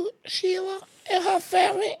out to Sheila and her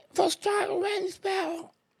family for starting Randy's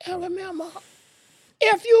Barrel. And remember,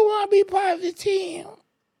 if you want to be part of the team,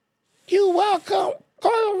 you're welcome.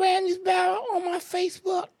 Go to Randy's Barrel on my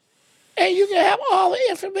Facebook, and you can have all the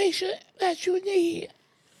information that you need.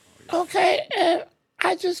 Okay? And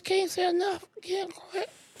I just can't say enough. Again,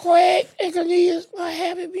 Craig and Cornelius for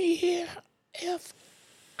having me here. If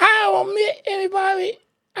I omit anybody,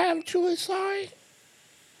 I am truly sorry.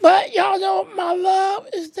 But y'all know my love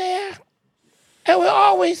is there, and we're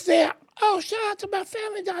always there. Oh, shout out to my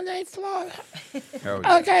family down there in Florida. Hell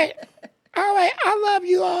yeah. Okay. All right. I love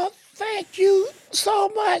you all. Thank you so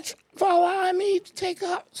much for allowing me to take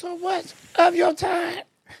up so much of your time.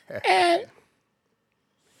 And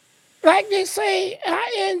like they say,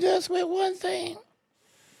 I end this with one thing.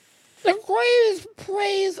 The greatest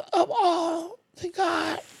praise of all to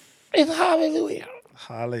God is hallelujah.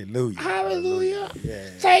 Hallelujah. Hallelujah. Yeah.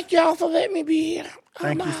 Thank y'all for letting me be here.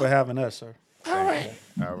 Thank you for having us, sir. All right.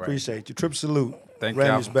 All right. Appreciate you. Triple salute. Thank y'all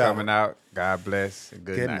Randy's for Barrel. coming out. God bless and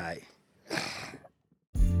good Good night. night.